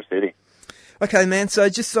 cohealth, Central City. Okay, man, so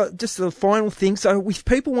just the final thing. So if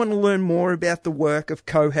people want to learn more about the work of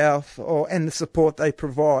cohealth and the support they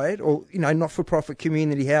provide, or, not-for-profit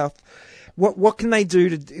community health, what can they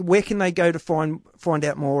do where can they go to find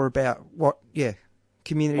out more about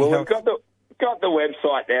community health? We've got the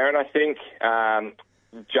website there, and I think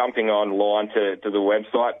jumping online to the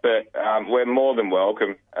website, but we're more than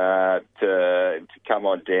welcome to come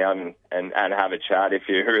on down and have a chat if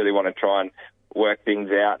you really want to try and work things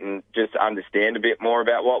out and just understand a bit more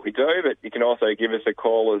about what we do. But you can also give us a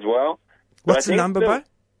call as well. What's the number, Beau?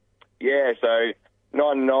 Yeah, so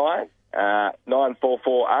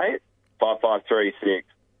 99-9448-5536.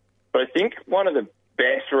 But I think one of the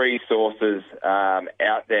best resources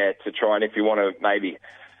out there to try, and if you want to maybe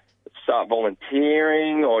start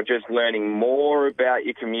volunteering or just learning more about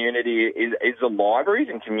your community, is the libraries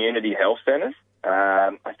and community health centres.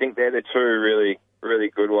 I think they're the two really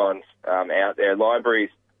good ones out there. Libraries,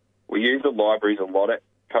 we use the libraries a lot at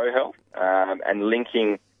cohealth and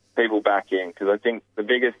linking people back in, because I think the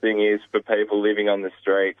biggest thing is for people living on the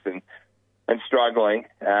streets and struggling,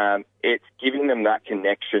 it's giving them that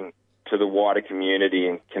connection to the wider community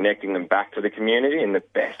and connecting them back to the community. And the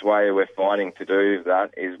best way we're finding to do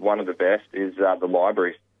that is the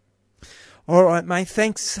libraries. All right, mate.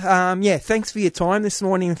 Thanks. Thanks for your time this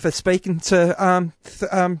morning and for speaking to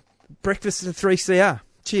Breakfast at 3CR.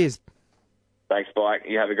 Cheers. Thanks, Spike.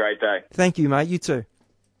 You have a great day. Thank you, mate. You too.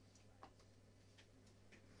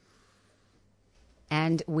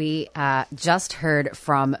 And we just heard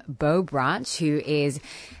from Beau Branch, who is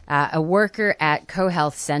a worker at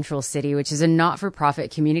cohealth Central City, which is a not-for-profit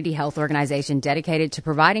community health organization dedicated to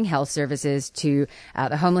providing health services to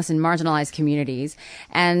the homeless and marginalized communities.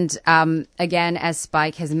 And again, as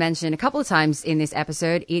Spike has mentioned a couple of times in this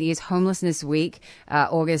episode, it is Homelessness Week,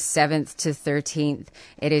 August 7th to 13th.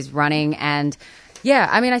 It is running. And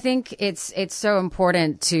I think it's so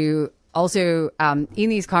important to also, in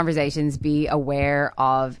these conversations, be aware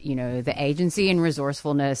of, the agency and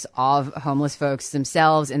resourcefulness of homeless folks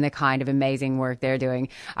themselves and the kind of amazing work they're doing.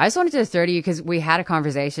 I just wanted to throw to you, because we had a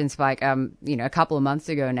conversation, Spike, a couple of months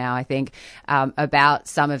ago now, I think, about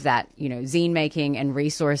some of that, zine making and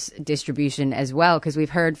resource distribution as well, because we've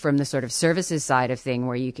heard from the sort of services side of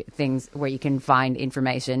where you can find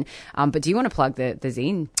information. But do you want to plug the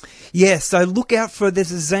zine? Yeah, so look out for,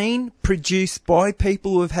 there's a zine produced by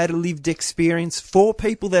people who have had a lived experience, for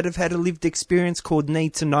people that have had a lived experience, called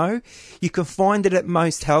Need to Know. You can find it at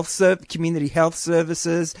most community health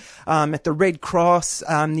services, at the Red Cross,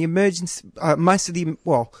 the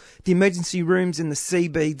emergency rooms in the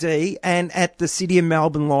CBD, and at the City of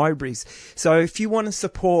Melbourne libraries. So if you want to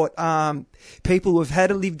support people who have had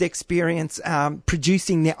a lived experience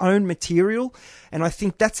producing their own material, and I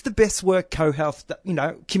think that's the best work cohealth,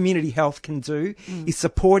 community health can do, is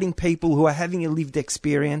supporting people who are having a lived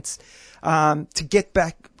experience to get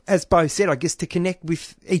back, as Beau said, I guess, to connect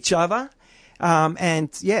with each other and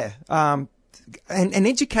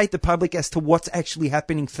educate the public as to what's actually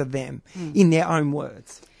happening for them in their own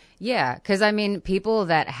words. Yeah, because people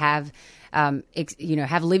that have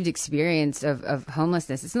have lived experience of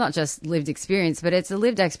homelessness. It's not just lived experience, but it's a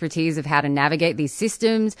lived expertise of how to navigate these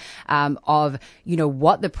systems, of,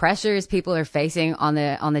 what the pressures people are facing on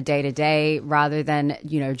the day to day, rather than,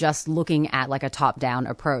 just looking at like a top down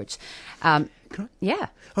approach. Yeah.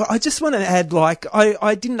 I just want to add,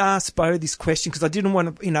 I didn't ask Beau this question because I didn't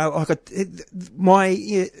want to,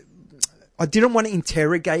 I didn't want to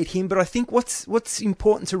interrogate him, but I think what's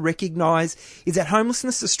important to recognise is that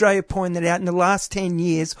Homelessness Australia pointed out in the last 10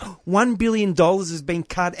 years, $1 billion has been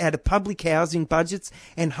cut out of public housing budgets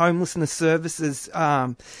and homelessness services.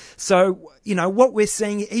 So, what we're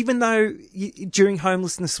seeing, even though during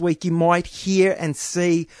Homelessness Week you might hear and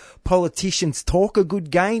see politicians talk a good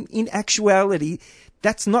game, in actuality,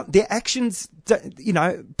 that's not, their actions,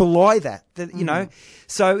 belie that,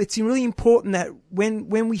 So it's really important that when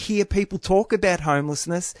we hear people talk about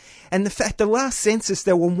homelessness, and the last census,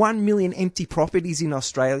 there were 1 million empty properties in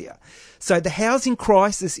Australia. So the housing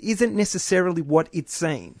crisis isn't necessarily what it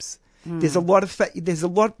seems. There's a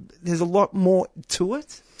lot more to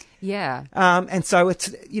it. Yeah. And so it's,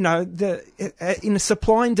 in a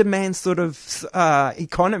supply and demand sort of,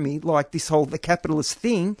 economy, like the capitalist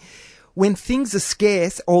thing, when things are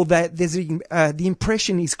scarce, or that there's the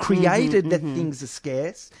impression is created that things are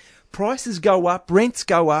scarce, prices go up, rents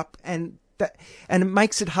go up, and it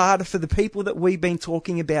makes it harder for the people that we've been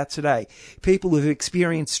talking about today. People who've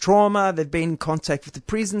experienced trauma, they've been in contact with the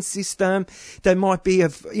prison system, they might be a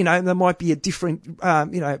different,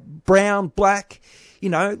 brown, black,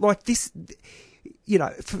 like this.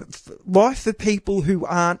 Life for people who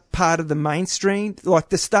aren't part of the mainstream, like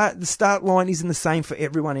the start line isn't the same for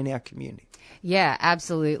everyone in our community. Yeah,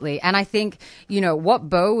 absolutely. And I think, what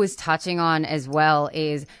Beau was touching on as well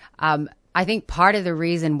is, I think part of the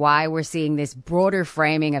reason why we're seeing this broader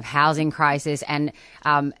framing of housing crisis and,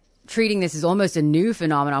 treating this as almost a new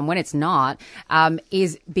phenomenon when it's not,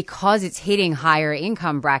 is because it's hitting higher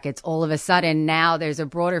income brackets. All of a sudden now there's a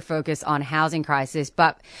broader focus on housing crisis.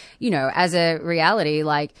 But, as a reality,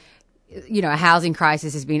 like, a housing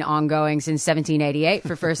crisis has been ongoing since 1788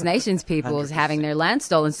 for First Nations peoples having their land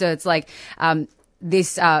stolen. So it's like,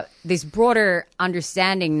 this broader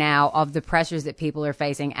understanding now of the pressures that people are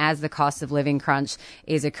facing as the cost of living crunch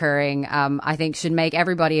is occurring, I think should make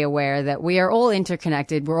everybody aware that we are all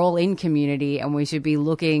interconnected, we're all in community, and we should be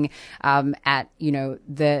looking at,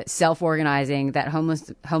 the self-organizing that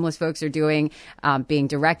homeless folks are doing, being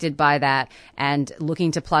directed by that, and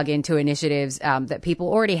looking to plug into initiatives that people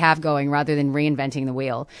already have going rather than reinventing the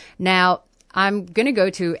wheel. Now, I'm going to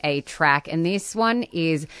go to a track, and this one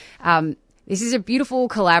is this is a beautiful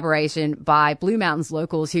collaboration by Blue Mountains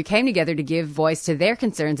locals who came together to give voice to their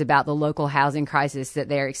concerns about the local housing crisis that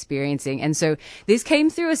they're experiencing. And so this came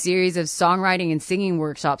through a series of songwriting and singing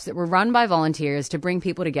workshops that were run by volunteers to bring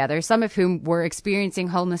people together, some of whom were experiencing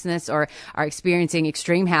homelessness or are experiencing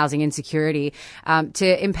extreme housing insecurity,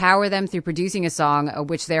 to empower them through producing a song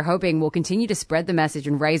which they're hoping will continue to spread the message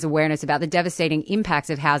and raise awareness about the devastating impacts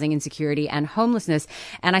of housing insecurity and homelessness.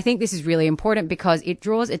 And I think this is really important because it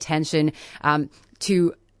draws attention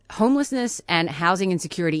to homelessness and housing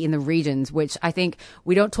insecurity in the regions, which I think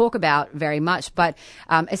we don't talk about very much, but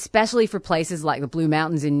especially for places like the Blue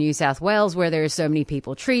Mountains in New South Wales, where there are so many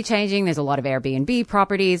people tree changing. There's a lot of Airbnb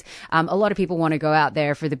properties. A lot of people want to go out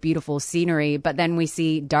there for the beautiful scenery, but then we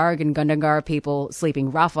see Darug and Gundungurra people sleeping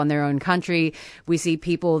rough on their own country. We see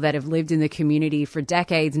people that have lived in the community for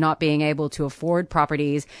decades not being able to afford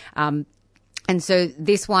properties. And so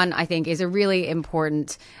this one, I think, is a really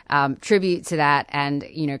important tribute to that and,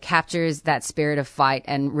 captures that spirit of fight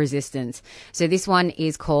and resistance. So this one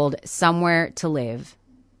is called Somewhere to Live.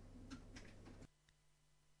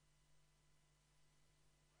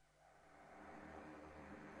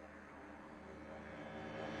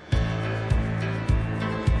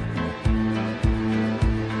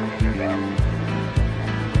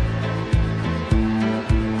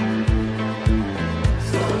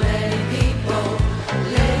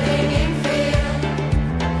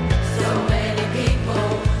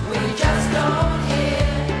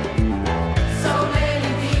 So many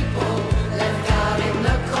people left out in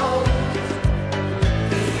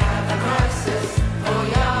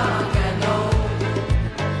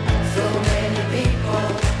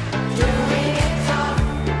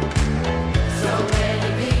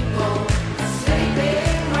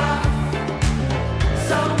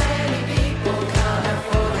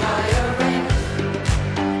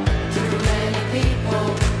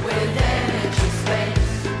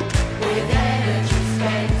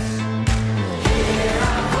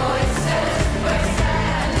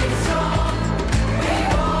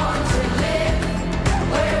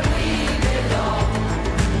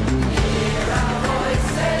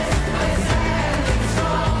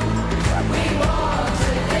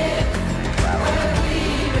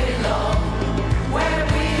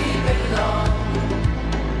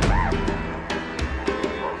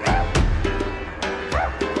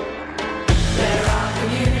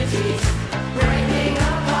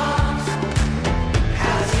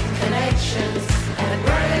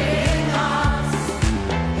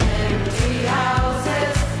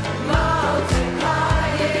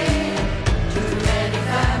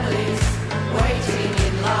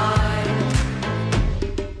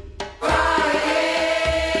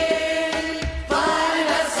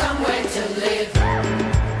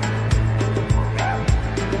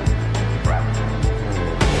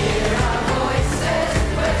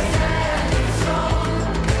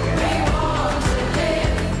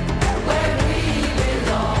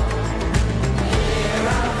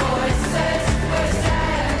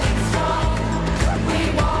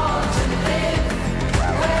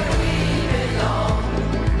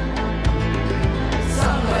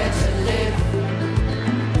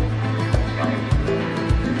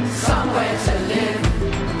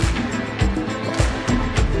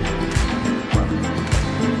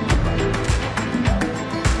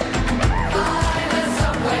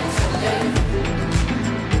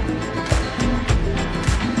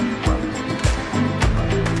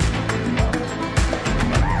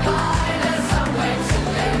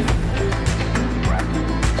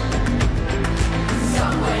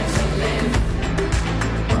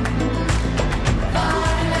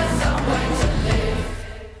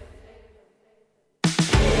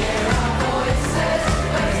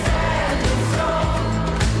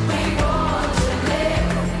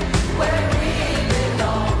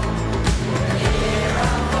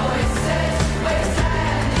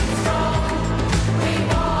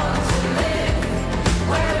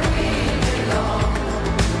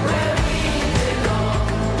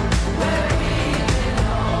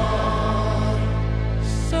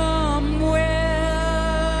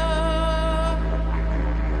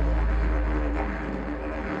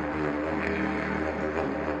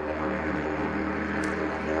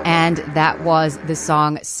And that was the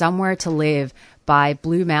song Somewhere to Live by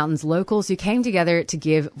Blue Mountains locals who came together to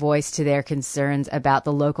give voice to their concerns about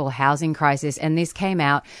the local housing crisis. And this came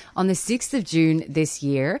out on the 6th of June this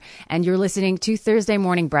year. And you're listening to Thursday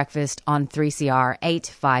Morning Breakfast on 3CR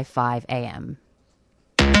 855 AM.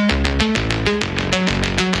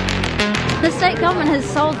 The state government has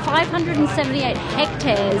sold 578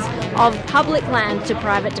 hectares of public land to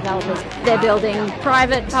private developers. They're building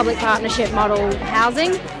private-public partnership model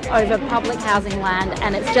housing over public housing land,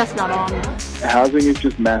 and it's just not on. Housing is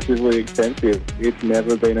just massively expensive. It's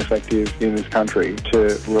never been effective in this country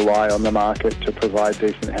to rely on the market to provide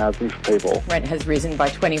decent housing for people. Rent has risen by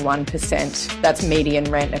 21%. That's median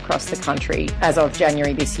rent across the country as of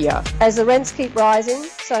January this year. As the rents keep rising,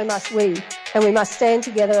 so must we. And we must stand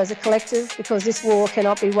together as a collective because this war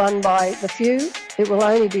cannot be won by the few. It will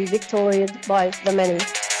only be victoried by the many.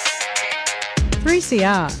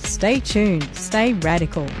 3CR. Stay tuned. Stay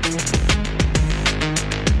radical.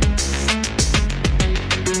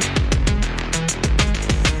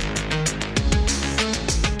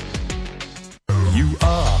 You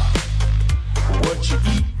are what you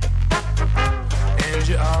eat, and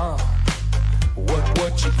you are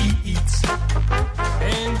what you eat.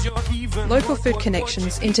 And you're even Local Food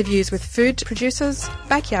Connections interviews with food producers,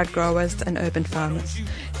 backyard growers and urban farmers.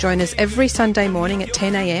 Join us every Sunday morning at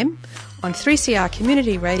 10 a.m. on 3CR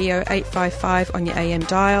Community Radio 855 on your AM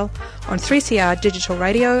dial, on 3CR Digital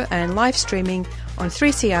Radio and live streaming on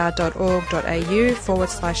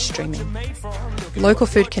 3cr.org.au/streaming. Local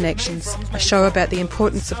Food Connections, a show about the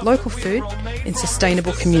importance of local food in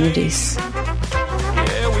sustainable communities.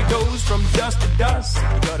 Yeah, we goes from dust to dust.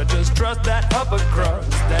 You gotta just trust that upper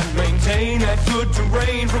crust and maintain that good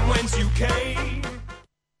terrain from whence you came.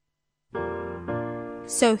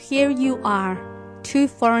 So here you are, too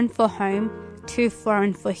foreign for home, too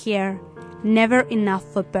foreign for here, never enough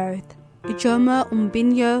for both. Ijoma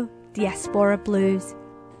Umbinyo Diaspora Blues.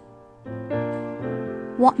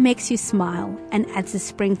 What makes you smile and adds a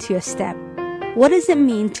spring to your step? What does it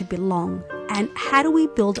mean to belong? And how do we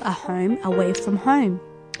build a home away from home?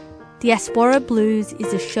 Diaspora Blues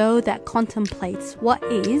is a show that contemplates what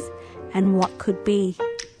is and what could be.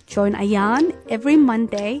 Join Ayan every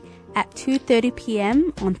Monday at 2:30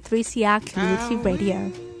 p.m. on 3CR Community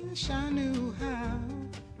Radio. I knew how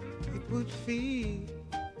it would feel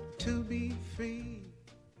to be free.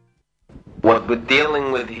 What we're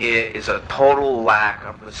dealing with here is a total lack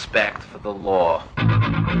of respect for the law.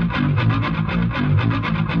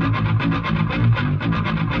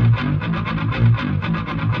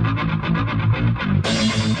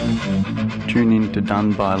 Tune in to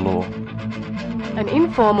Done by Law. An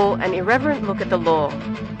informal and irreverent look at the law.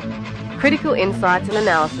 Critical insights and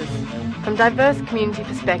analysis from diverse community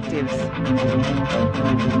perspectives.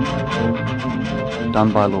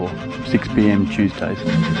 Done by Law, 6 p.m. Tuesdays.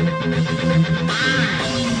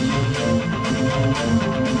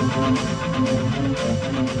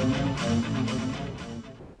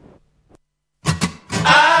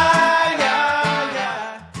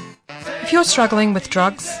 If you're struggling with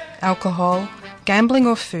drugs, alcohol, gambling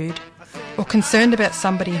or food, or concerned about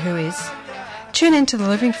somebody who is, tune in to the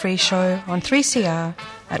Living Free Show on 3CR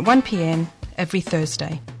at 1 p.m. every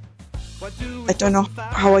Thursday. I don't know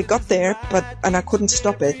how I got there, and I couldn't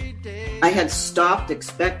stop it. I had stopped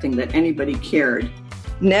expecting that anybody cared.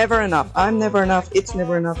 Never enough. I'm never enough. It's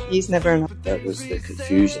never enough. He's never enough. That was the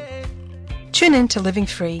confusion. Tune in to Living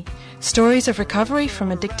Free, stories of recovery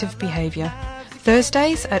from addictive behaviour.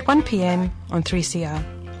 Thursdays at 1 p.m. on 3CR.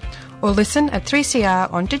 Or listen at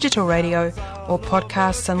 3CR on digital radio or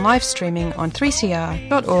podcasts and live streaming on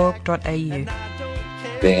 3cr.org.au.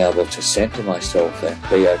 Being able to centre myself and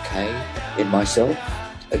be okay in myself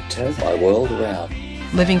and turn my world around.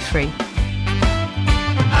 Living Free.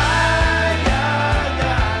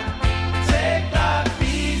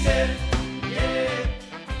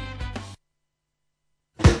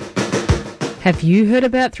 Have you heard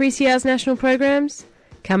about 3CR's national programs?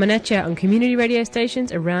 Coming at you on community radio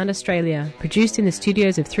stations around Australia, produced in the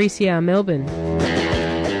studios of 3CR Melbourne.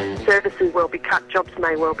 Services will be cut, jobs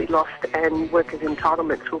may well be lost, and workers'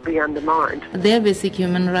 entitlements will be undermined. Their basic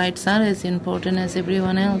human rights are as important as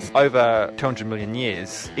everyone else. Over 200 million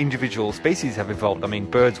years, individual species have evolved. I mean,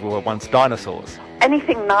 birds were once dinosaurs.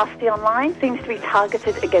 Anything nasty online seems to be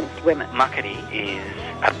targeted against women. Muckaty is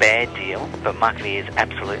a bad deal, but muckaty is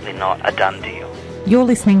absolutely not a done deal. You're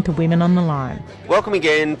listening to Women on the Line. Welcome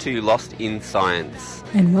again to Lost in Science.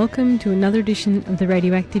 And welcome to another edition of The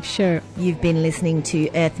Radioactive Show. You've been listening to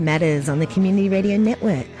Earth Matters on the Community Radio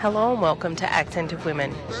Network. Hello and welcome to Accent of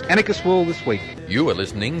Women. Anarchist World this week. You are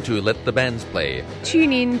listening to Let the Bands Play.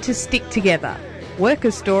 Tune in to Stick Together.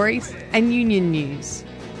 workers' stories, and union news.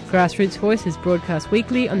 Grassroots Voices broadcast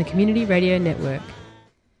weekly on the Community Radio Network.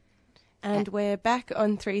 And we're back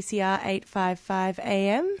on 3CR 855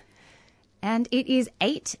 AM. And it is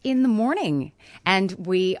 8 in the morning. And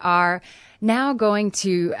we are now going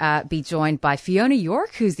to be joined by Fiona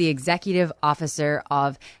York, who's the Executive Officer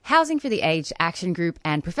of Housing for the Aged Action Group,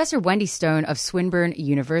 and Professor Wendy Stone of Swinburne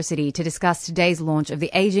University to discuss today's launch of the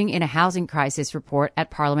Ageing in a Housing Crisis report at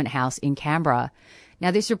Parliament House in Canberra. Now,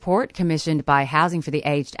 this report, commissioned by Housing for the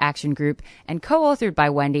Aged Action Group and co-authored by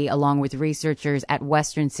Wendy along with researchers at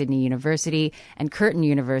Western Sydney University and Curtin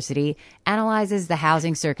University, analyses the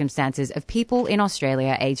housing circumstances of people in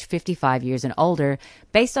Australia aged 55 years and older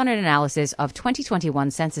based on an analysis of 2021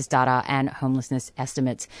 census data and homelessness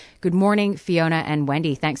estimates. Good morning, Fiona and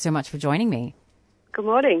Wendy. Thanks so much for joining me. Good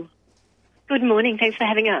morning. Good morning. Thanks for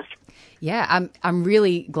having us. Yeah, I'm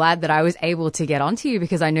really glad that I was able to get onto you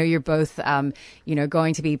because I know you're both,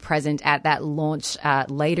 going to be present at that launch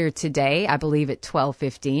later today, I believe at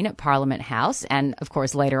 12:15 at Parliament House. And of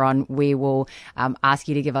course, later on, we will ask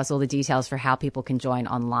you to give us all the details for how people can join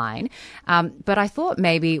online. But I thought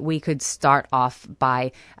maybe we could start off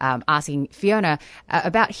by asking Fiona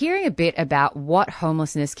about hearing a bit about what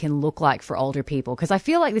homelessness can look like for older people, because I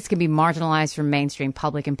feel like this can be marginalized from mainstream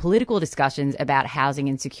public and political discussions about housing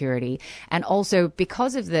insecurity. And also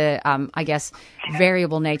because of the,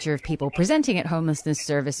 variable nature of people presenting at homelessness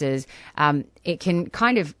services, it can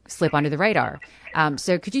kind of slip under the radar.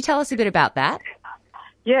 So could you tell us a bit about that?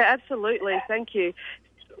 Yeah, absolutely. Thank you.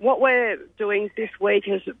 What we're doing this week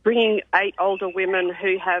is bringing 8 older women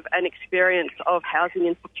who have an experience of housing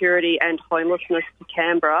insecurity and homelessness to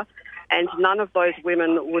Canberra, and none of those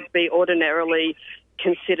women would be ordinarily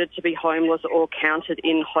considered to be homeless or counted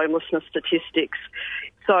in homelessness statistics.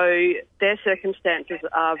 So their circumstances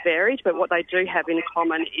are varied, but what they do have in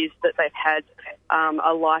common is that they've had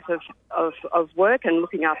a life of work and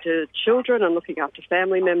looking after children and looking after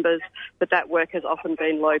family members, but that work has often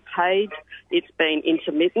been low paid, it's been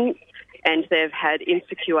intermittent, and they've had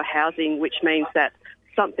insecure housing, which means that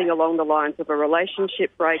something along the lines of a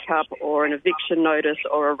relationship breakup or an eviction notice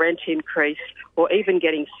or a rent increase or even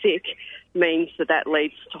getting sick means that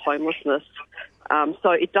leads to homelessness.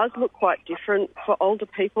 So it does look quite different for older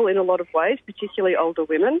people in a lot of ways, particularly older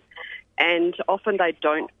women, and often they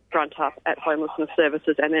don't front up at homelessness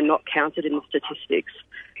services and they're not counted in the statistics,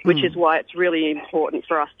 which is why it's really important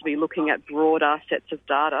for us to be looking at broader sets of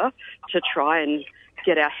data to try and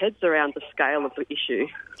get our heads around the scale of the issue.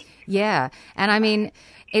 Yeah, and I mean,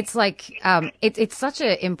 it's like it's such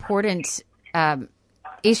an important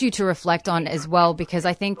issue to reflect on as well, because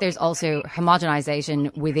I think there's also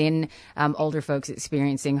homogenization within older folks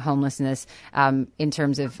experiencing homelessness in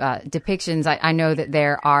terms of depictions. I know that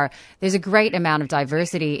there's a great amount of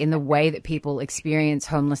diversity in the way that people experience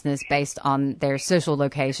homelessness based on their social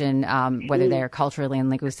location, whether they're culturally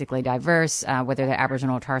and linguistically diverse, whether they're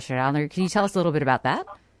Aboriginal or Torres Strait Islander. Can you tell us a little bit about that?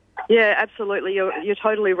 Yeah, absolutely. You're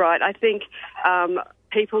totally right. I think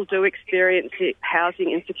people do experience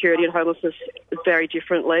housing insecurity and homelessness very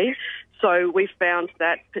differently. So we found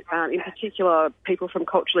that, in particular, people from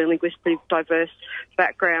culturally and linguistically diverse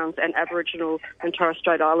backgrounds and Aboriginal and Torres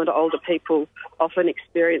Strait Islander older people often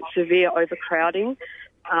experience severe overcrowding,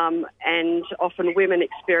 and often women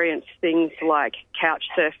experience things like couch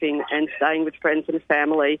surfing and staying with friends and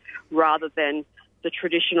family rather than the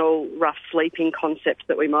traditional rough sleeping concept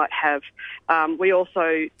that we might have. We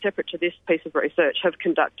also, separate to this piece of research, have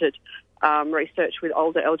conducted research with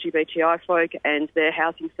older LGBTI folk, and their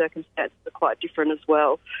housing circumstances are quite different as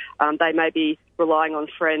well. They may be relying on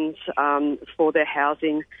friends for their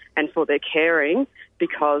housing and for their caring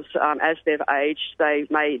because as they've aged, they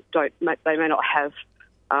may not have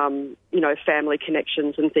family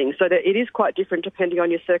connections and things. So that it is quite different depending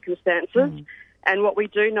on your circumstances. And what we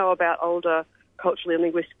do know about older culturally and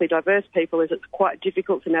linguistically diverse people is it's quite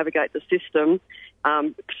difficult to navigate the system,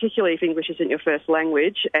 particularly if English isn't your first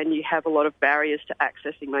language, and you have a lot of barriers to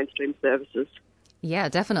accessing mainstream services. Yeah,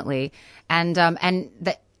 definitely. And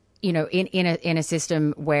that, in a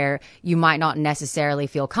system where you might not necessarily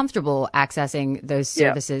feel comfortable accessing those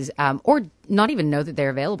services, or not even know that they're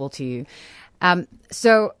available to you.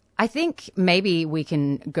 So I think maybe we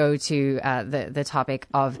can go to the topic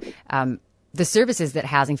of the services that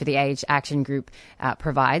Housing for the Aged Action Group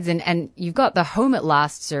provides. And you've got the Home at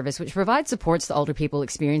Last service, which provides supports to older people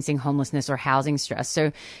experiencing homelessness or housing stress.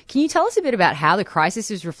 So can you tell us a bit about how the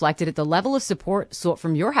crisis is reflected at the level of support sought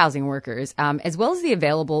from your housing workers, as well as the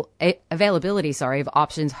availability of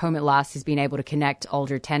options Home at Last has been able to connect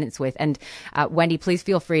older tenants with? And Wendy, please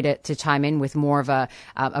feel free to chime in with more of a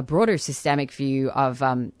broader systemic view of,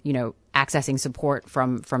 accessing support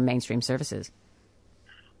from mainstream services?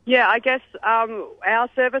 Yeah, I guess our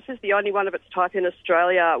service is the only one of its type in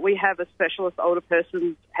Australia. We have a specialist older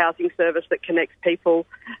persons housing service that connects people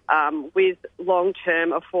with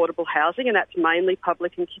long-term affordable housing, and that's mainly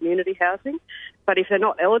public and community housing. But if they're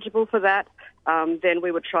not eligible for that, then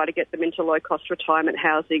we would try to get them into low-cost retirement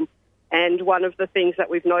housing. And one of the things that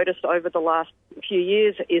we've noticed over the last few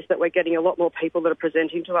years is that we're getting a lot more people that are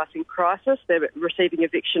presenting to us in crisis. They're receiving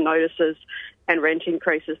eviction notices and rent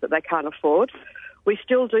increases that they can't afford. We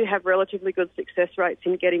still do have relatively good success rates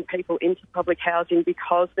in getting people into public housing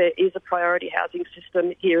because there is a priority housing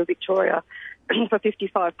system here in Victoria for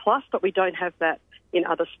 55 plus, but we don't have that in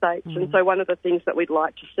other states. And so one of the things that we'd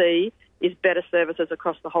like to see is better services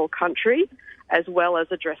across the whole country, as well as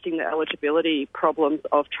addressing the eligibility problems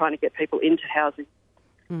of trying to get people into housing.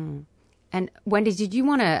 And Wendy, did you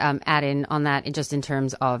want to add in on that just in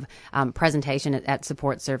terms of presentation at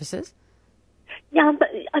support services? Yeah, but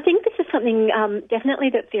I think this is something definitely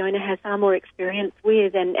that Fiona has far more experience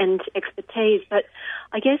with and expertise. But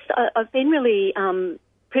I guess I've been really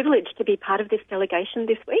privileged to be part of this delegation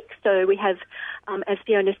this week. So we have, as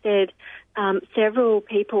Fiona said, several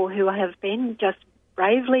people who have been just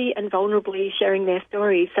bravely and vulnerably sharing their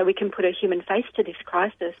stories so we can put a human face to this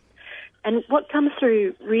crisis. And what comes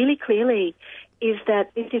through really clearly is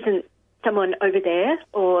that this isn't someone over there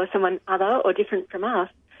or someone other or different from us.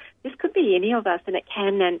 This could be any of us, and it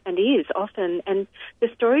can and is often. And the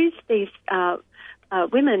stories these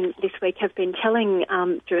women this week have been telling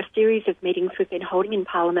through a series of meetings we've been holding in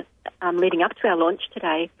Parliament leading up to our launch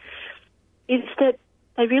today is that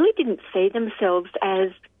they really didn't see themselves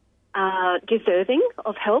as deserving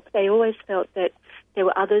of help. They always felt that there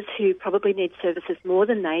were others who probably need services more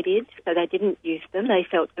than they did, so they didn't use them. They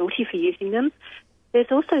felt guilty for using them.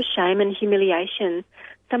 There's also shame and humiliation.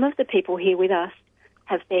 Some of the people here with us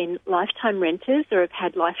have been lifetime renters or have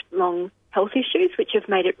had lifelong health issues, which have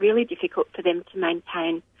made it really difficult for them to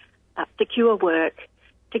maintain secure work,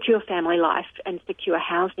 secure family life and secure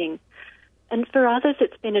housing. And for others,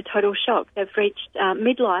 it's been a total shock. They've reached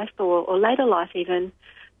midlife or later life even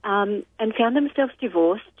and found themselves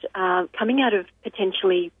divorced, coming out of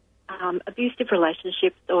potentially abusive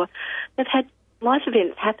relationships, or they've had life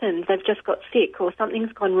events happen. They've just got sick or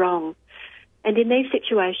something's gone wrong. And in these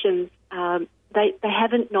situations, they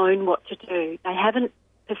haven't known what to do. They haven't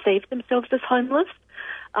perceived themselves as homeless,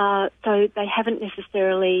 so they haven't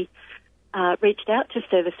necessarily reached out to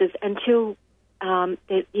services until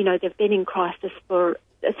they've been in crisis for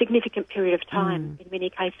a significant period of time in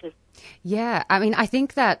many cases. Yeah, I mean, I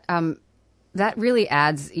think that that really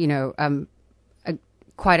adds,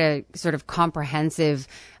 quite a sort of comprehensive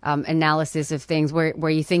analysis of things where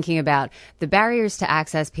you're thinking about the barriers to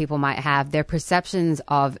access people might have, their perceptions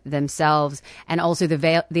of themselves, and also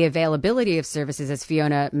the availability of services, as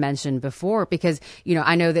Fiona mentioned before. Because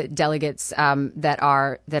I know that delegates that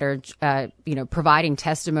are providing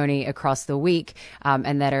testimony across the week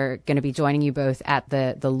and that are going to be joining you both at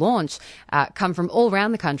the launch come from all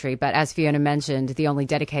around the country. But as Fiona mentioned, the only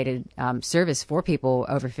dedicated service for people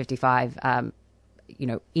over 55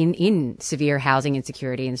 in severe housing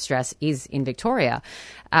insecurity and stress is in Victoria.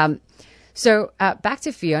 So back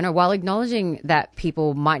to Fiona, while acknowledging that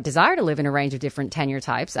people might desire to live in a range of different tenure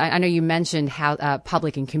types, I know you mentioned how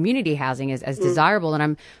public and community housing is as desirable, and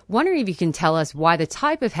I'm wondering if you can tell us why the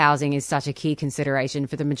type of housing is such a key consideration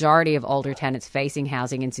for the majority of older tenants facing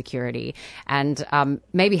housing insecurity, and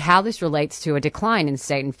maybe how this relates to a decline in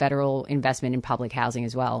state and federal investment in public housing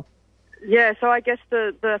as well. Yeah, so I guess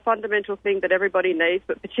the fundamental thing that everybody needs,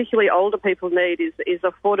 but particularly older people need, is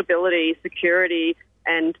affordability, security,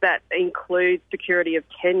 and that includes security of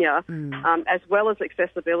tenure, as well as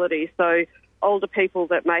accessibility. So older people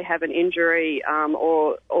that may have an injury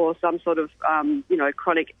or some sort of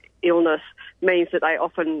chronic illness means that they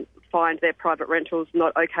often find their private rentals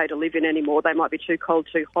not okay to live in anymore. They might be too cold,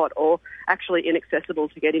 too hot, or actually inaccessible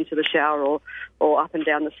to get into the shower or up and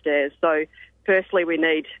down the stairs. So firstly, we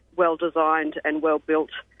need well-designed and well-built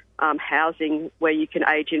housing where you can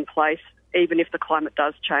age in place. Even if the climate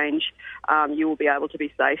does change, you will be able to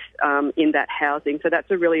be safe in that housing. So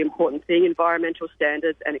that's a really important thing, environmental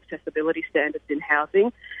standards and accessibility standards in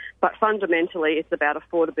housing. But fundamentally, it's about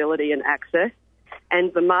affordability and access.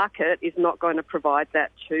 And the market is not going to provide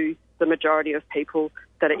that to the majority of people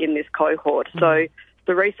that are in this cohort. So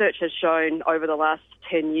the research has shown over the last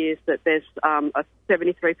 10 years that there's a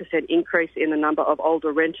 73% increase in the number of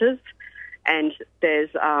older renters, and there's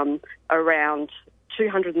around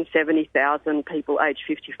 270,000 people aged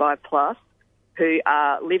 55 plus who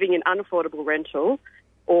are living in unaffordable rental,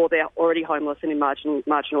 or they're already homeless and in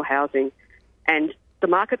marginal housing. And The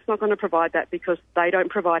market's not going to provide that because they don't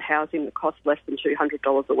provide housing that costs less than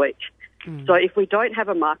 $200 a week. So if we don't have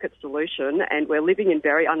a market solution and we're living in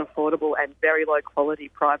very unaffordable and very low quality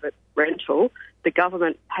private rental, the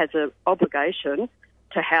government has an obligation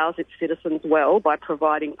to house its citizens well by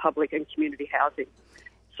providing public and community housing.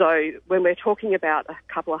 So when we're talking about a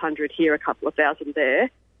couple of hundred here, a couple of thousand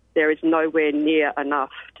there is nowhere near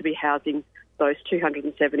enough to be housing those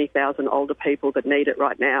 270,000 older people that need it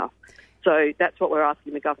right now. So that's what we're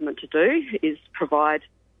asking the government to do, is provide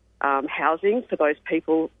housing for those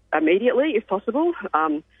people immediately, if possible.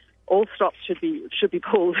 All stops should be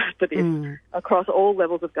pulled for this across all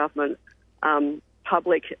levels of government.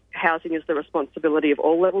 Public housing is the responsibility of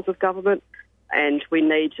all levels of government, and we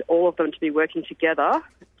need all of them to be working together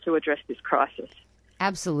to address this crisis.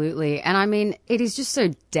 Absolutely. And I mean, it is just so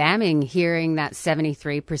damning hearing that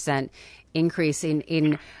 73% increase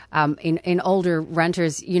in older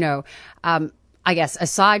renters, I guess,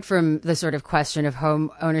 aside from the sort of question of home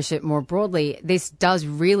ownership more broadly, this does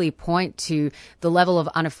really point to the level of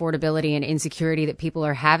unaffordability and insecurity that people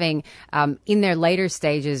are having in their later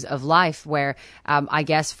stages of life, where I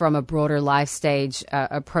guess from a broader life stage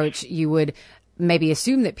approach, you would maybe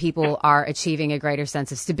assume that people are achieving a greater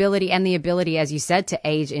sense of stability and the ability, as you said, to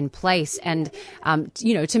age in place and,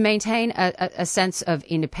 to maintain a sense of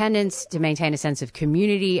independence, to maintain a sense of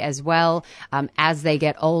community as well, as they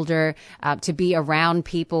get older, to be around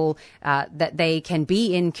people that they can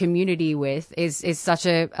be in community with is such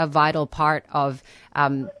a vital part of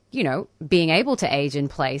being able to age in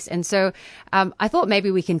place. And so I thought maybe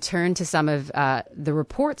we can turn to some of the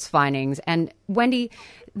report's findings. And Wendy,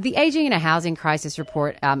 the Ageing in a Housing Crisis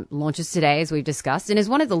report launches today, as we've discussed, and as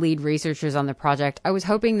one of the lead researchers on the project, I was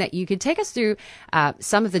hoping that you could take us through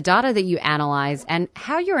some of the data that you analyze and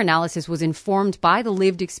how your analysis was informed by the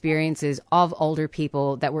lived experiences of older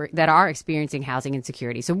people that are experiencing housing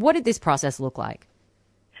insecurity. So what did this process look like?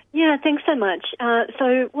 Yeah, thanks so much.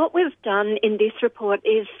 So what we've done in this report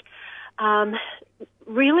is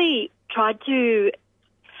really tried to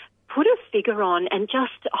put a figure on and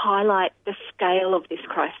just highlight the scale of this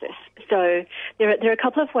crisis. So there are a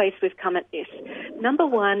couple of ways we've come at this. Number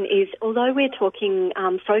one is, although we're talking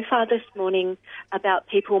so far this morning about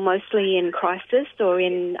people mostly in crisis or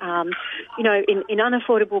in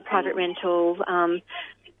unaffordable private rental,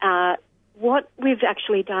 what we've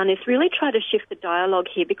actually done is really try to shift the dialogue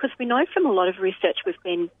here, because we know from a lot of research we've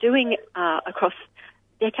been doing across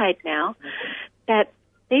decades now that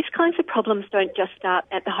these kinds of problems don't just start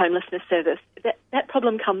at the homelessness service. That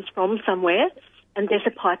problem comes from somewhere, and there's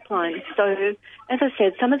a pipeline. So, as I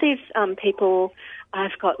said, some of these people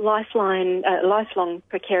have got lifelong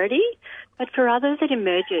precarity, but for others it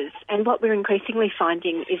emerges. And what we're increasingly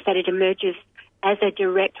finding is that it emerges as a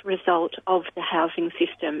direct result of the housing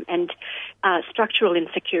system and structural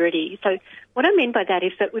insecurity. So what I mean by that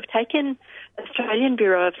is that we've taken Australian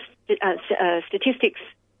Bureau of Statistics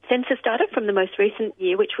census data from the most recent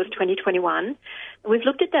year, which was 2021. We've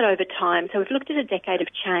looked at that over time. So we've looked at a decade of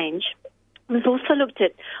change. We've also looked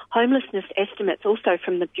at homelessness estimates, also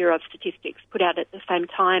from the Bureau of Statistics, put out at the same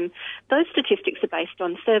time. Those statistics are based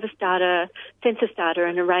on service data, census data,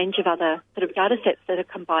 and a range of other sort of data sets that are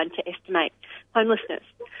combined to estimate homelessness.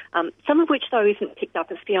 Some of which, though, isn't picked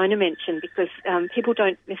up, as Fiona mentioned, because people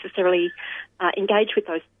don't necessarily engage with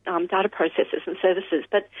those data processes and services.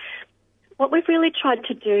 But what we've really tried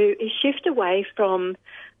to do is shift away from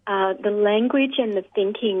the language and the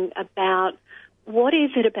thinking about what is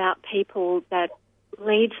it about people that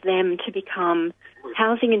leads them to become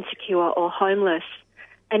housing insecure or homeless,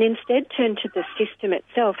 and instead turn to the system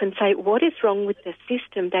itself and say, what is wrong with the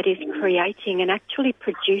system that is creating and actually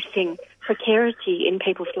producing precarity in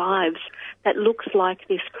people's lives that looks like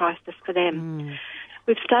this crisis for them?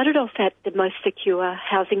 We've started off at the most secure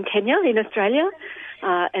housing tenure in Australia,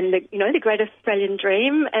 and the great Australian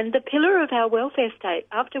dream, and the pillar of our welfare state.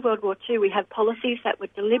 After World War II, we have policies that were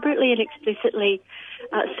deliberately and explicitly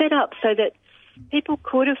set up so that people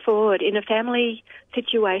could afford, in a family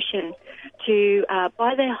situation, to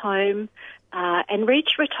buy their home and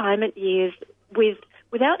reach retirement years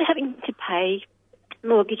without having to pay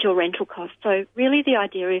mortgage or rental costs. So really the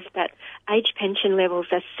idea is that age pension levels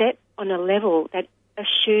are set on a level that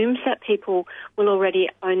assumes that people will already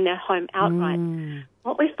own their home outright.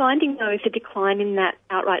 What we're finding, though, is a decline in that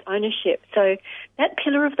outright ownership. So that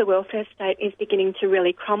pillar of the welfare state is beginning to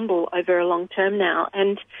really crumble over a long term now.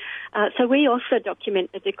 And so we also document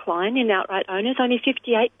a decline in outright owners. Only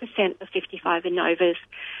 58% of 55 and overs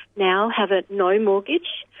now have a no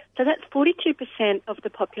mortgage. So that's 42% of the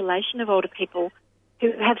population of older people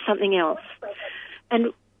who have something else.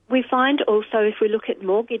 And we find also, if we look at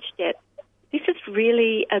mortgage debt, this is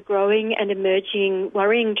really a growing and emerging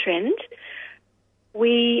worrying trend.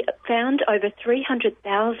 We found over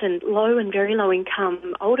 300,000 low and very low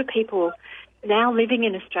income older people now living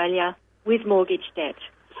in Australia with mortgage debt.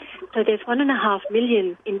 So there's 1.5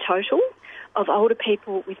 million in total of older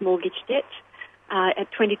people with mortgage debt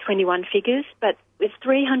at 2021 figures, but with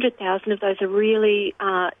 300,000 of those are really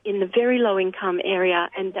in the very low income area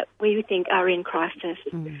and that we think are in crisis.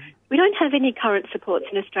 We don't have any current supports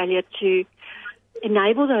in Australia to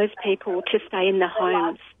enable those people to stay in their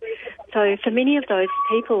homes. So for many of those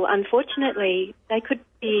people, unfortunately, they could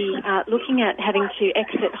be looking at having to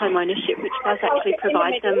exit home ownership, which does actually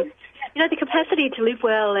provide them, the capacity to live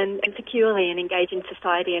well and securely and engage in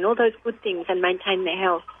society and all those good things and maintain their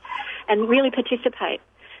health and really participate.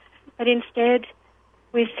 But instead,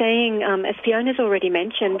 we're seeing, as Fiona's already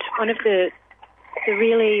mentioned, one of the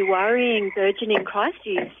really worrying, burgeoning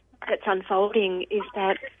crises that's unfolding is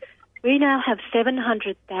that we now have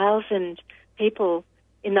 700,000 people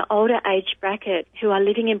in the older age bracket who are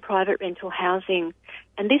living in private rental housing.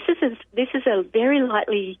 And this is a very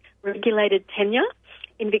lightly regulated tenure.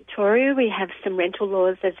 In Victoria, we have some rental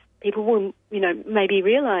laws, as people will, maybe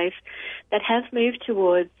realise, that have moved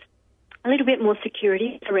towards a little bit more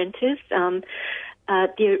security for renters,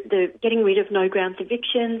 the getting rid of no grounds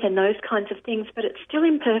evictions and those kinds of things, but it's still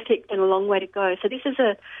imperfect and a long way to go. So this is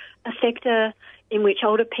a sector in which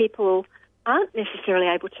older people aren't necessarily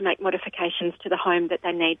able to make modifications to the home that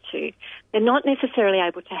they need to. They're not necessarily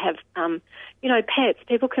able to have, pets.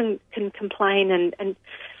 People can complain and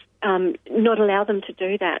not allow them to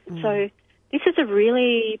do that. So this is a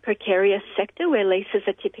really precarious sector where leases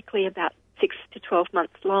are typically about 6 to 12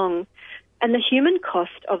 months long, and the human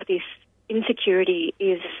cost of this insecurity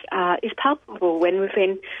is palpable. When we've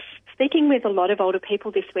been speaking with a lot of older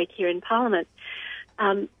people this week here in Parliament,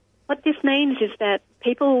 what this means is that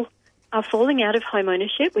people are falling out of home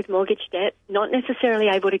ownership with mortgage debt, not necessarily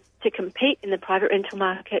able to compete in the private rental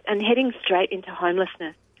market, and heading straight into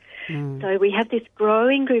homelessness. So we have this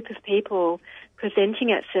growing group of people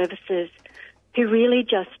presenting at services who really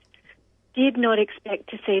just did not expect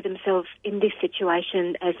to see themselves in this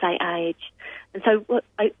situation as they age. And so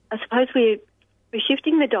I suppose we're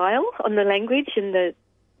shifting the dial on the language and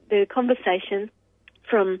the conversation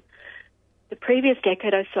from the previous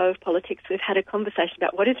decade or so of politics. We've had a conversation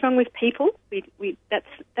about what is wrong with people.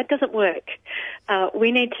 That doesn't work.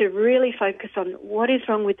 We need to really focus on what is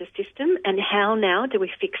wrong with the system and how now do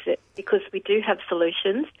we fix it, because we do have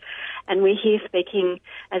solutions. And we're here speaking,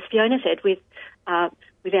 as Fiona said, with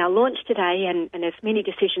our launch today and as many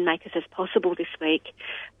decision makers as possible this week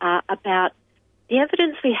about the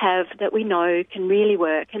evidence we have that we know can really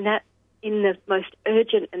work, and that in the most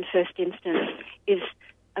urgent and first instance is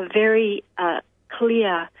a very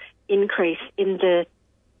clear increase in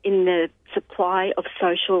the supply of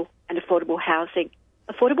social and affordable housing.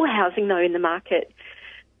 Affordable housing, though, in the market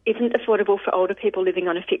isn't affordable for older people living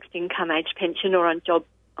on a fixed income age pension or on job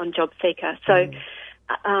seeker. So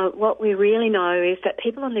what we really know is that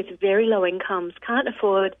people on these very low incomes can't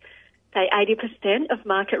afford, say, 80% of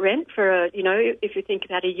market rent for if you think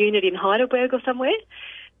about a unit in Heidelberg or somewhere.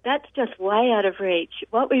 That's just way out of reach.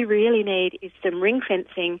 What we really need is some ring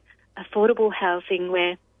fencing, affordable housing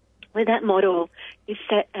where that model is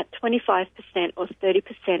set at 25% or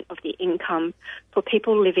 30% of the income for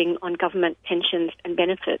people living on government pensions and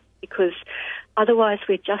benefits, because otherwise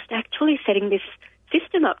we're just actually setting this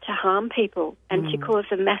system up to harm people and to cause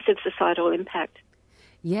a massive societal impact.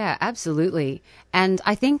 Yeah, absolutely. And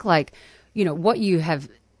I think what you have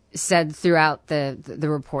said throughout the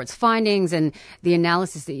report's findings and the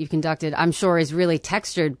analysis that you've conducted, I'm sure is really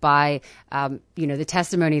textured by, the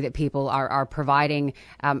testimony that people are providing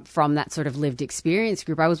from that sort of lived experience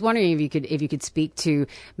group. I was wondering if you could speak to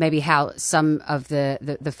maybe how some of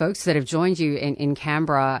the folks that have joined you in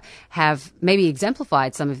Canberra have maybe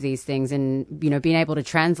exemplified some of these things and, being able to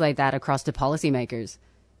translate that across to policymakers.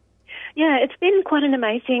 Yeah, it's been quite an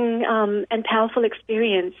amazing and powerful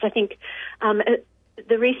experience. I think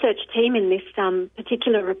the research team in this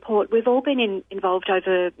particular report, we've all been involved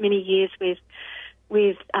over many years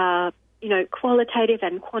with qualitative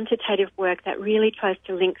and quantitative work that really tries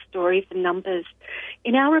to link stories and numbers.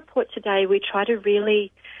 In our report today, we try to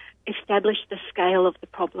really establish the scale of the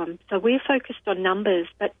problem. So we're focused on numbers,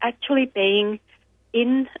 but actually being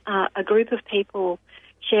in a group of people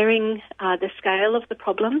sharing the scale of the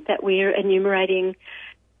problem that we're enumerating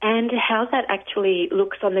and how that actually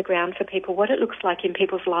looks on the ground for people, what it looks like in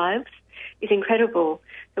people's lives, is incredible.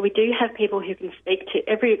 So we do have people who can speak to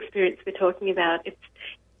every experience we're talking about. It's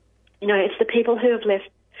the people who have left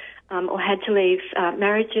or had to leave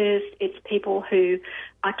marriages. It's people who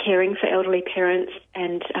are caring for elderly parents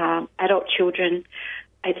and adult children.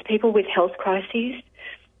 It's people with health crises.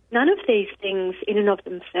 None of these things in and of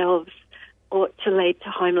themselves ought to lead to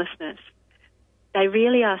homelessness. They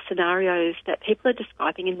really are scenarios that people are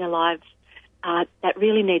describing in their lives that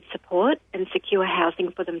really need support and secure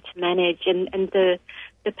housing for them to manage. And the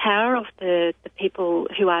power of the people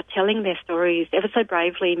who are telling their stories ever so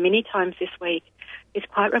bravely many times this week is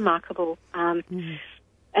quite remarkable. And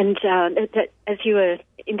as you were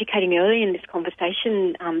indicating earlier in this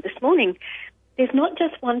conversation this morning, there's not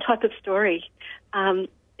just one type of story.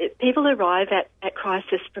 People arrive at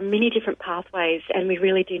crisis from many different pathways, and we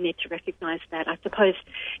really do need to recognise that. I suppose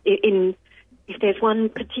if there's one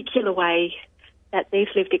particular way that these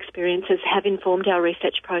lived experiences have informed our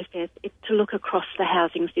research process, it's to look across the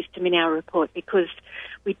housing system in our report, because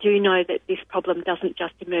we do know that this problem doesn't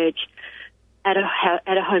just emerge at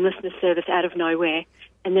a homelessness service out of nowhere,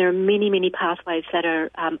 and there are many, many pathways that are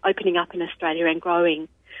opening up in Australia and growing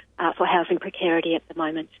for housing precarity at the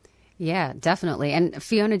moment. Yeah, definitely. And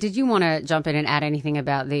Fiona, did you want to jump in and add anything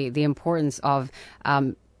about the importance of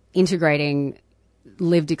integrating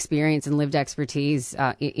lived experience and lived expertise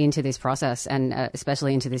into this process, and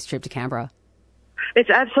especially into this trip to Canberra? It's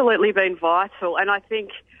absolutely been vital, and I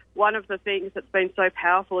think one of the things that's been so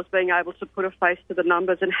powerful is being able to put a face to the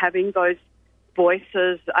numbers and having those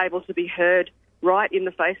voices able to be heard right in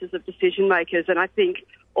the faces of decision makers. And I think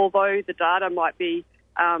although the data might be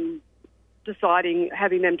having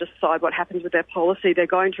them decide what happens with their policy, they're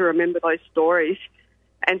going to remember those stories.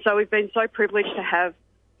 And so we've been so privileged to have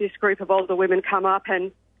this group of older women come up,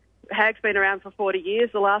 and HAAG's been around for 40 years.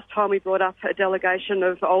 The last time we brought up a delegation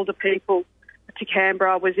of older people to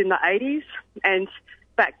Canberra was in the 80s, and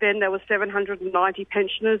back then there were 790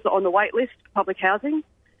 pensioners on the wait list for public housing,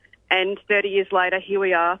 and 30 years later, here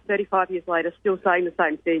we are, 35 years later, still saying the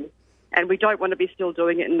same thing. And we don't want to be still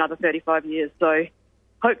doing it in another 35 years. So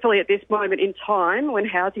hopefully at this moment in time, when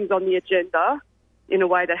housing's on the agenda in a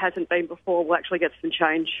way that hasn't been before, we'll actually get some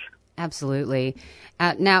change. Absolutely.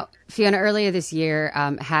 Now, Fiona, earlier this year,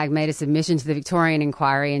 HAAG made a submission to the Victorian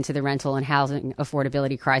inquiry into the rental and housing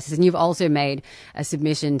affordability crisis, and you've also made a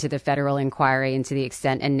submission to the federal inquiry into the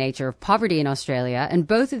extent and nature of poverty in Australia, and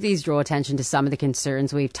both of these draw attention to some of the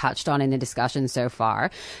concerns we've touched on in the discussion so far.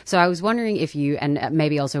 So I was wondering if you, and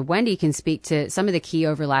maybe also Wendy, can speak to some of the key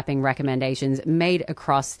overlapping recommendations made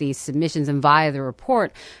across these submissions and via the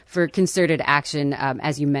report for concerted action,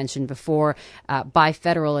 as you mentioned before, by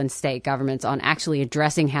federal and state governments on actually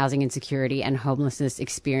addressing housing insecurity and homelessness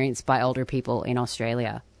experienced by older people in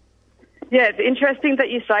Australia. Yeah, it's interesting that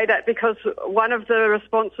you say that, because one of the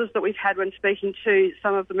responses that we've had when speaking to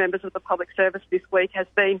some of the members of the public service this week has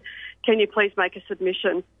been, can you please make a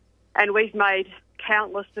submission? And we've made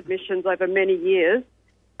countless submissions over many years,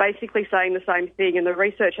 basically saying the same thing, and the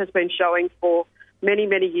research has been showing for many,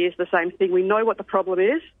 many years the same thing. We know what the problem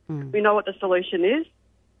is, we know what the solution is,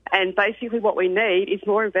 and basically what we need is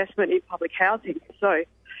more investment in public housing. So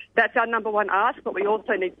that's our number one ask, but we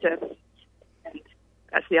also need services.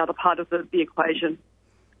 That's the other part of the equation.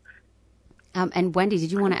 And Wendy,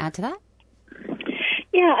 did you want to add to that?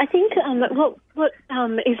 Yeah, I think what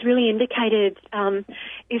is really indicated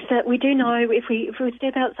is that we do know, if we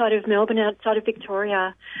step outside of Melbourne, outside of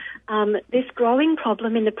Victoria, this growing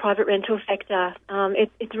problem in the private rental sector,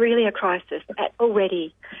 it's really a crisis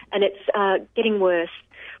already, and it's getting worse.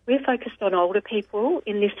 We're focused on older people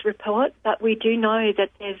in this report, but we do know that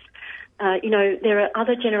there are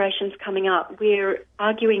other generations coming up. We're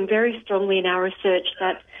arguing very strongly in our research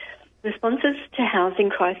that responses to housing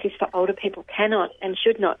crisis for older people cannot and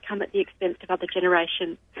should not come at the expense of other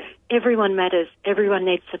generations. Everyone matters. Everyone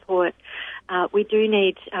needs support. We do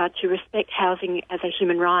need to respect housing as a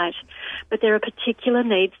human right, but there are particular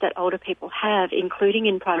needs that older people have, including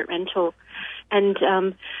in private rental. And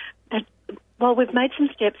while we've made some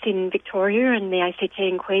steps in Victoria and the ACT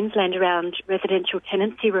and Queensland around residential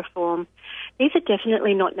tenancy reform, these are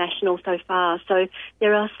definitely not national so far. So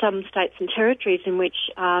there are some states and territories in which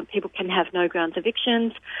people can have no grounds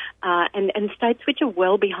evictions, and states which are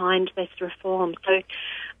well behind this reform. So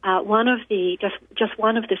one of the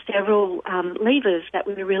several levers that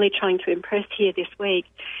we're really trying to impress here this week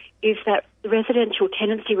is that the residential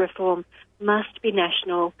tenancy reform must be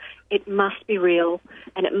national, it must be real,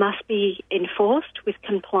 and it must be enforced with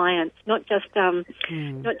compliance, not just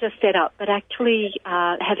set up, but actually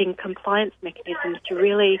having compliance mechanisms to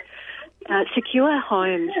really secure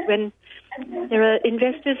homes. When there are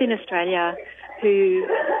investors in Australia who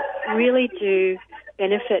really do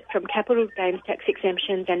benefit from capital gains tax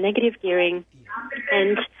exemptions and negative gearing,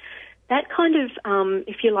 and that kind of,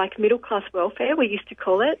 if you like, middle-class welfare, we used to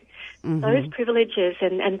call it, those privileges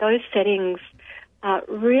and those settings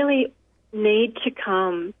really need to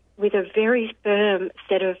come with a very firm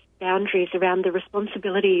set of boundaries around the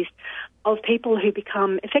responsibilities of people who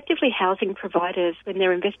become effectively housing providers when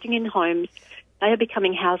they're investing in homes. They are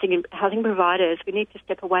becoming housing providers. We need to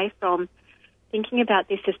step away from thinking about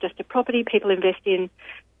this as just a property people invest in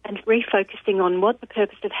and refocusing on what the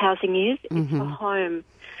purpose of housing is. It's a home.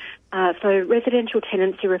 So residential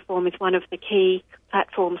tenancy reform is one of the key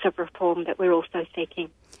platforms of reform that we're also seeking.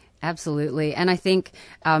 Absolutely. And I think,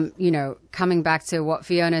 coming back to what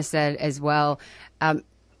Fiona said as well,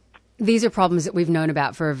 these are problems that we've known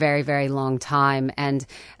about for a very, very long time. And,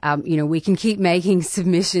 we can keep making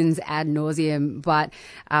submissions ad nauseum, but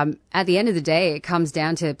at the end of the day, it comes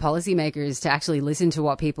down to policymakers to actually listen to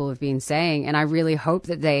what people have been saying. And I really hope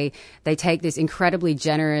that they take this incredibly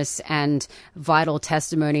generous and vital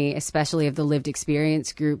testimony, especially of the lived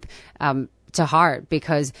experience group, to heart,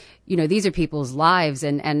 because, these are people's lives.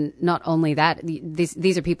 And not only that,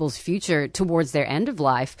 these are people's future towards their end of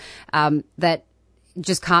life, that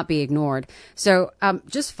just can't be ignored. So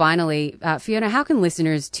just finally, Fiona, how can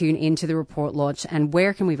listeners tune into the report launch and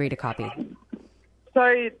where can we read a copy?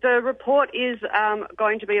 So the report is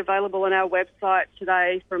going to be available on our website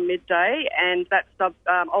today from midday, and that's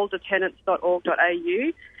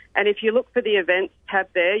oldertenants.org.au. And if you look for the events tab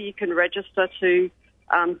there, you can register to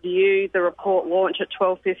view the report launch at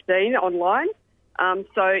 12:15 online.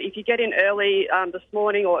 So if you get in early this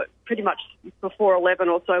morning or pretty much before 11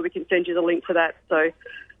 or so, we can send you the link to that. So,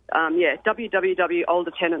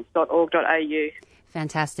 www.oldertenants.org.au.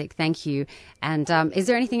 Fantastic. Thank you. And is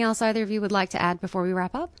there anything else either of you would like to add before we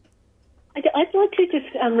wrap up? I'd like to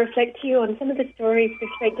just reflect to you on some of the stories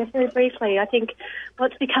this week, just very briefly. I think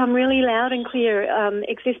what's become really loud and clear,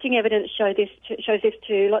 existing evidence shows this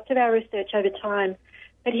too, lots of our research over time.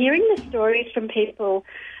 But hearing the stories from people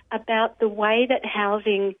about the way that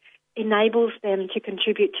housing enables them to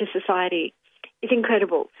contribute to society is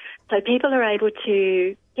incredible. So people are able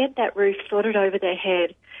to get that roof sorted over their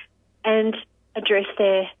head and address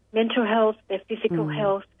their mental health, their physical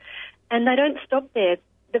health, and they don't stop there.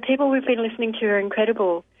 The people we've been listening to are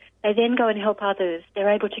incredible. They then go and help others. They're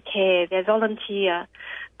able to care. They volunteer.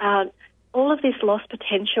 All of this lost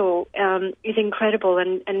potential is incredible,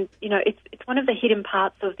 and it's one of the hidden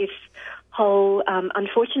parts of this whole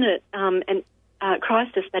unfortunate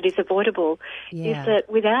crisis that is avoidable. Is that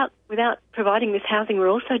without providing this housing, we're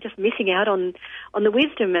also just missing out on the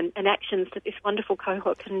wisdom and actions that this wonderful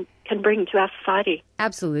cohort can bring to our society.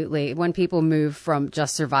 Absolutely. When people move from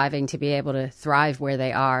just surviving to be able to thrive where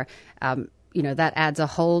they are, that adds a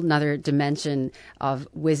whole nother dimension of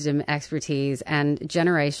wisdom, expertise, and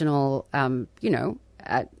generational,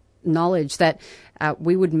 knowledge that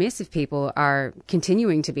we would miss if people are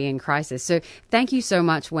continuing to be in crisis. So thank you so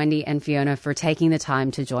much, Wendy and Fiona, for taking the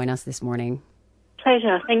time to join us this morning.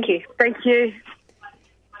 Pleasure. Thank you. Thank you.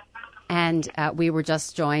 And we were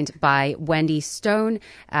just joined by Wendy Stone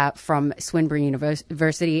from Swinburne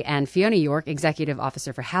University and Fiona York, Executive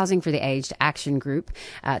Officer for Housing for the Aged Action Group,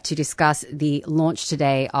 to discuss the launch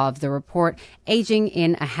today of the report Aging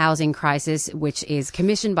in a Housing Crisis, which is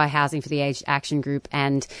commissioned by Housing for the Aged Action Group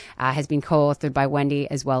and has been co-authored by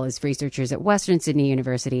Wendy as well as researchers at Western Sydney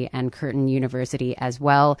University and Curtin University as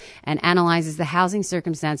well, and analyses the housing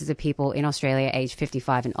circumstances of people in Australia aged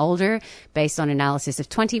 55 and older based on analysis of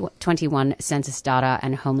 2021 census data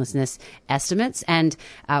and homelessness estimates. And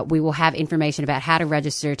we will have information about how to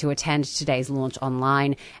register to attend today's launch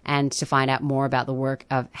online and to find out more about the work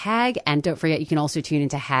of HAAG. And don't forget, you can also tune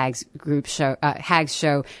into HAAG's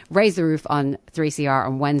show Raise the Roof on 3CR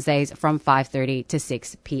on Wednesdays from 5:30 to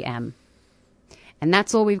 6 p.m. And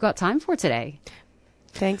that's all we've got time for today.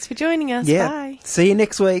 Thanks for joining us. Yeah. Bye. See you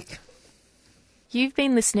next week. You've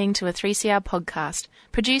been listening to a 3CR podcast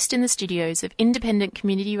produced in the studios of independent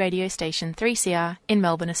community radio station 3CR in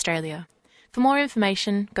Melbourne, Australia. For more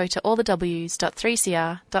information, go to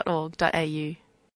allthews.3cr.org.au.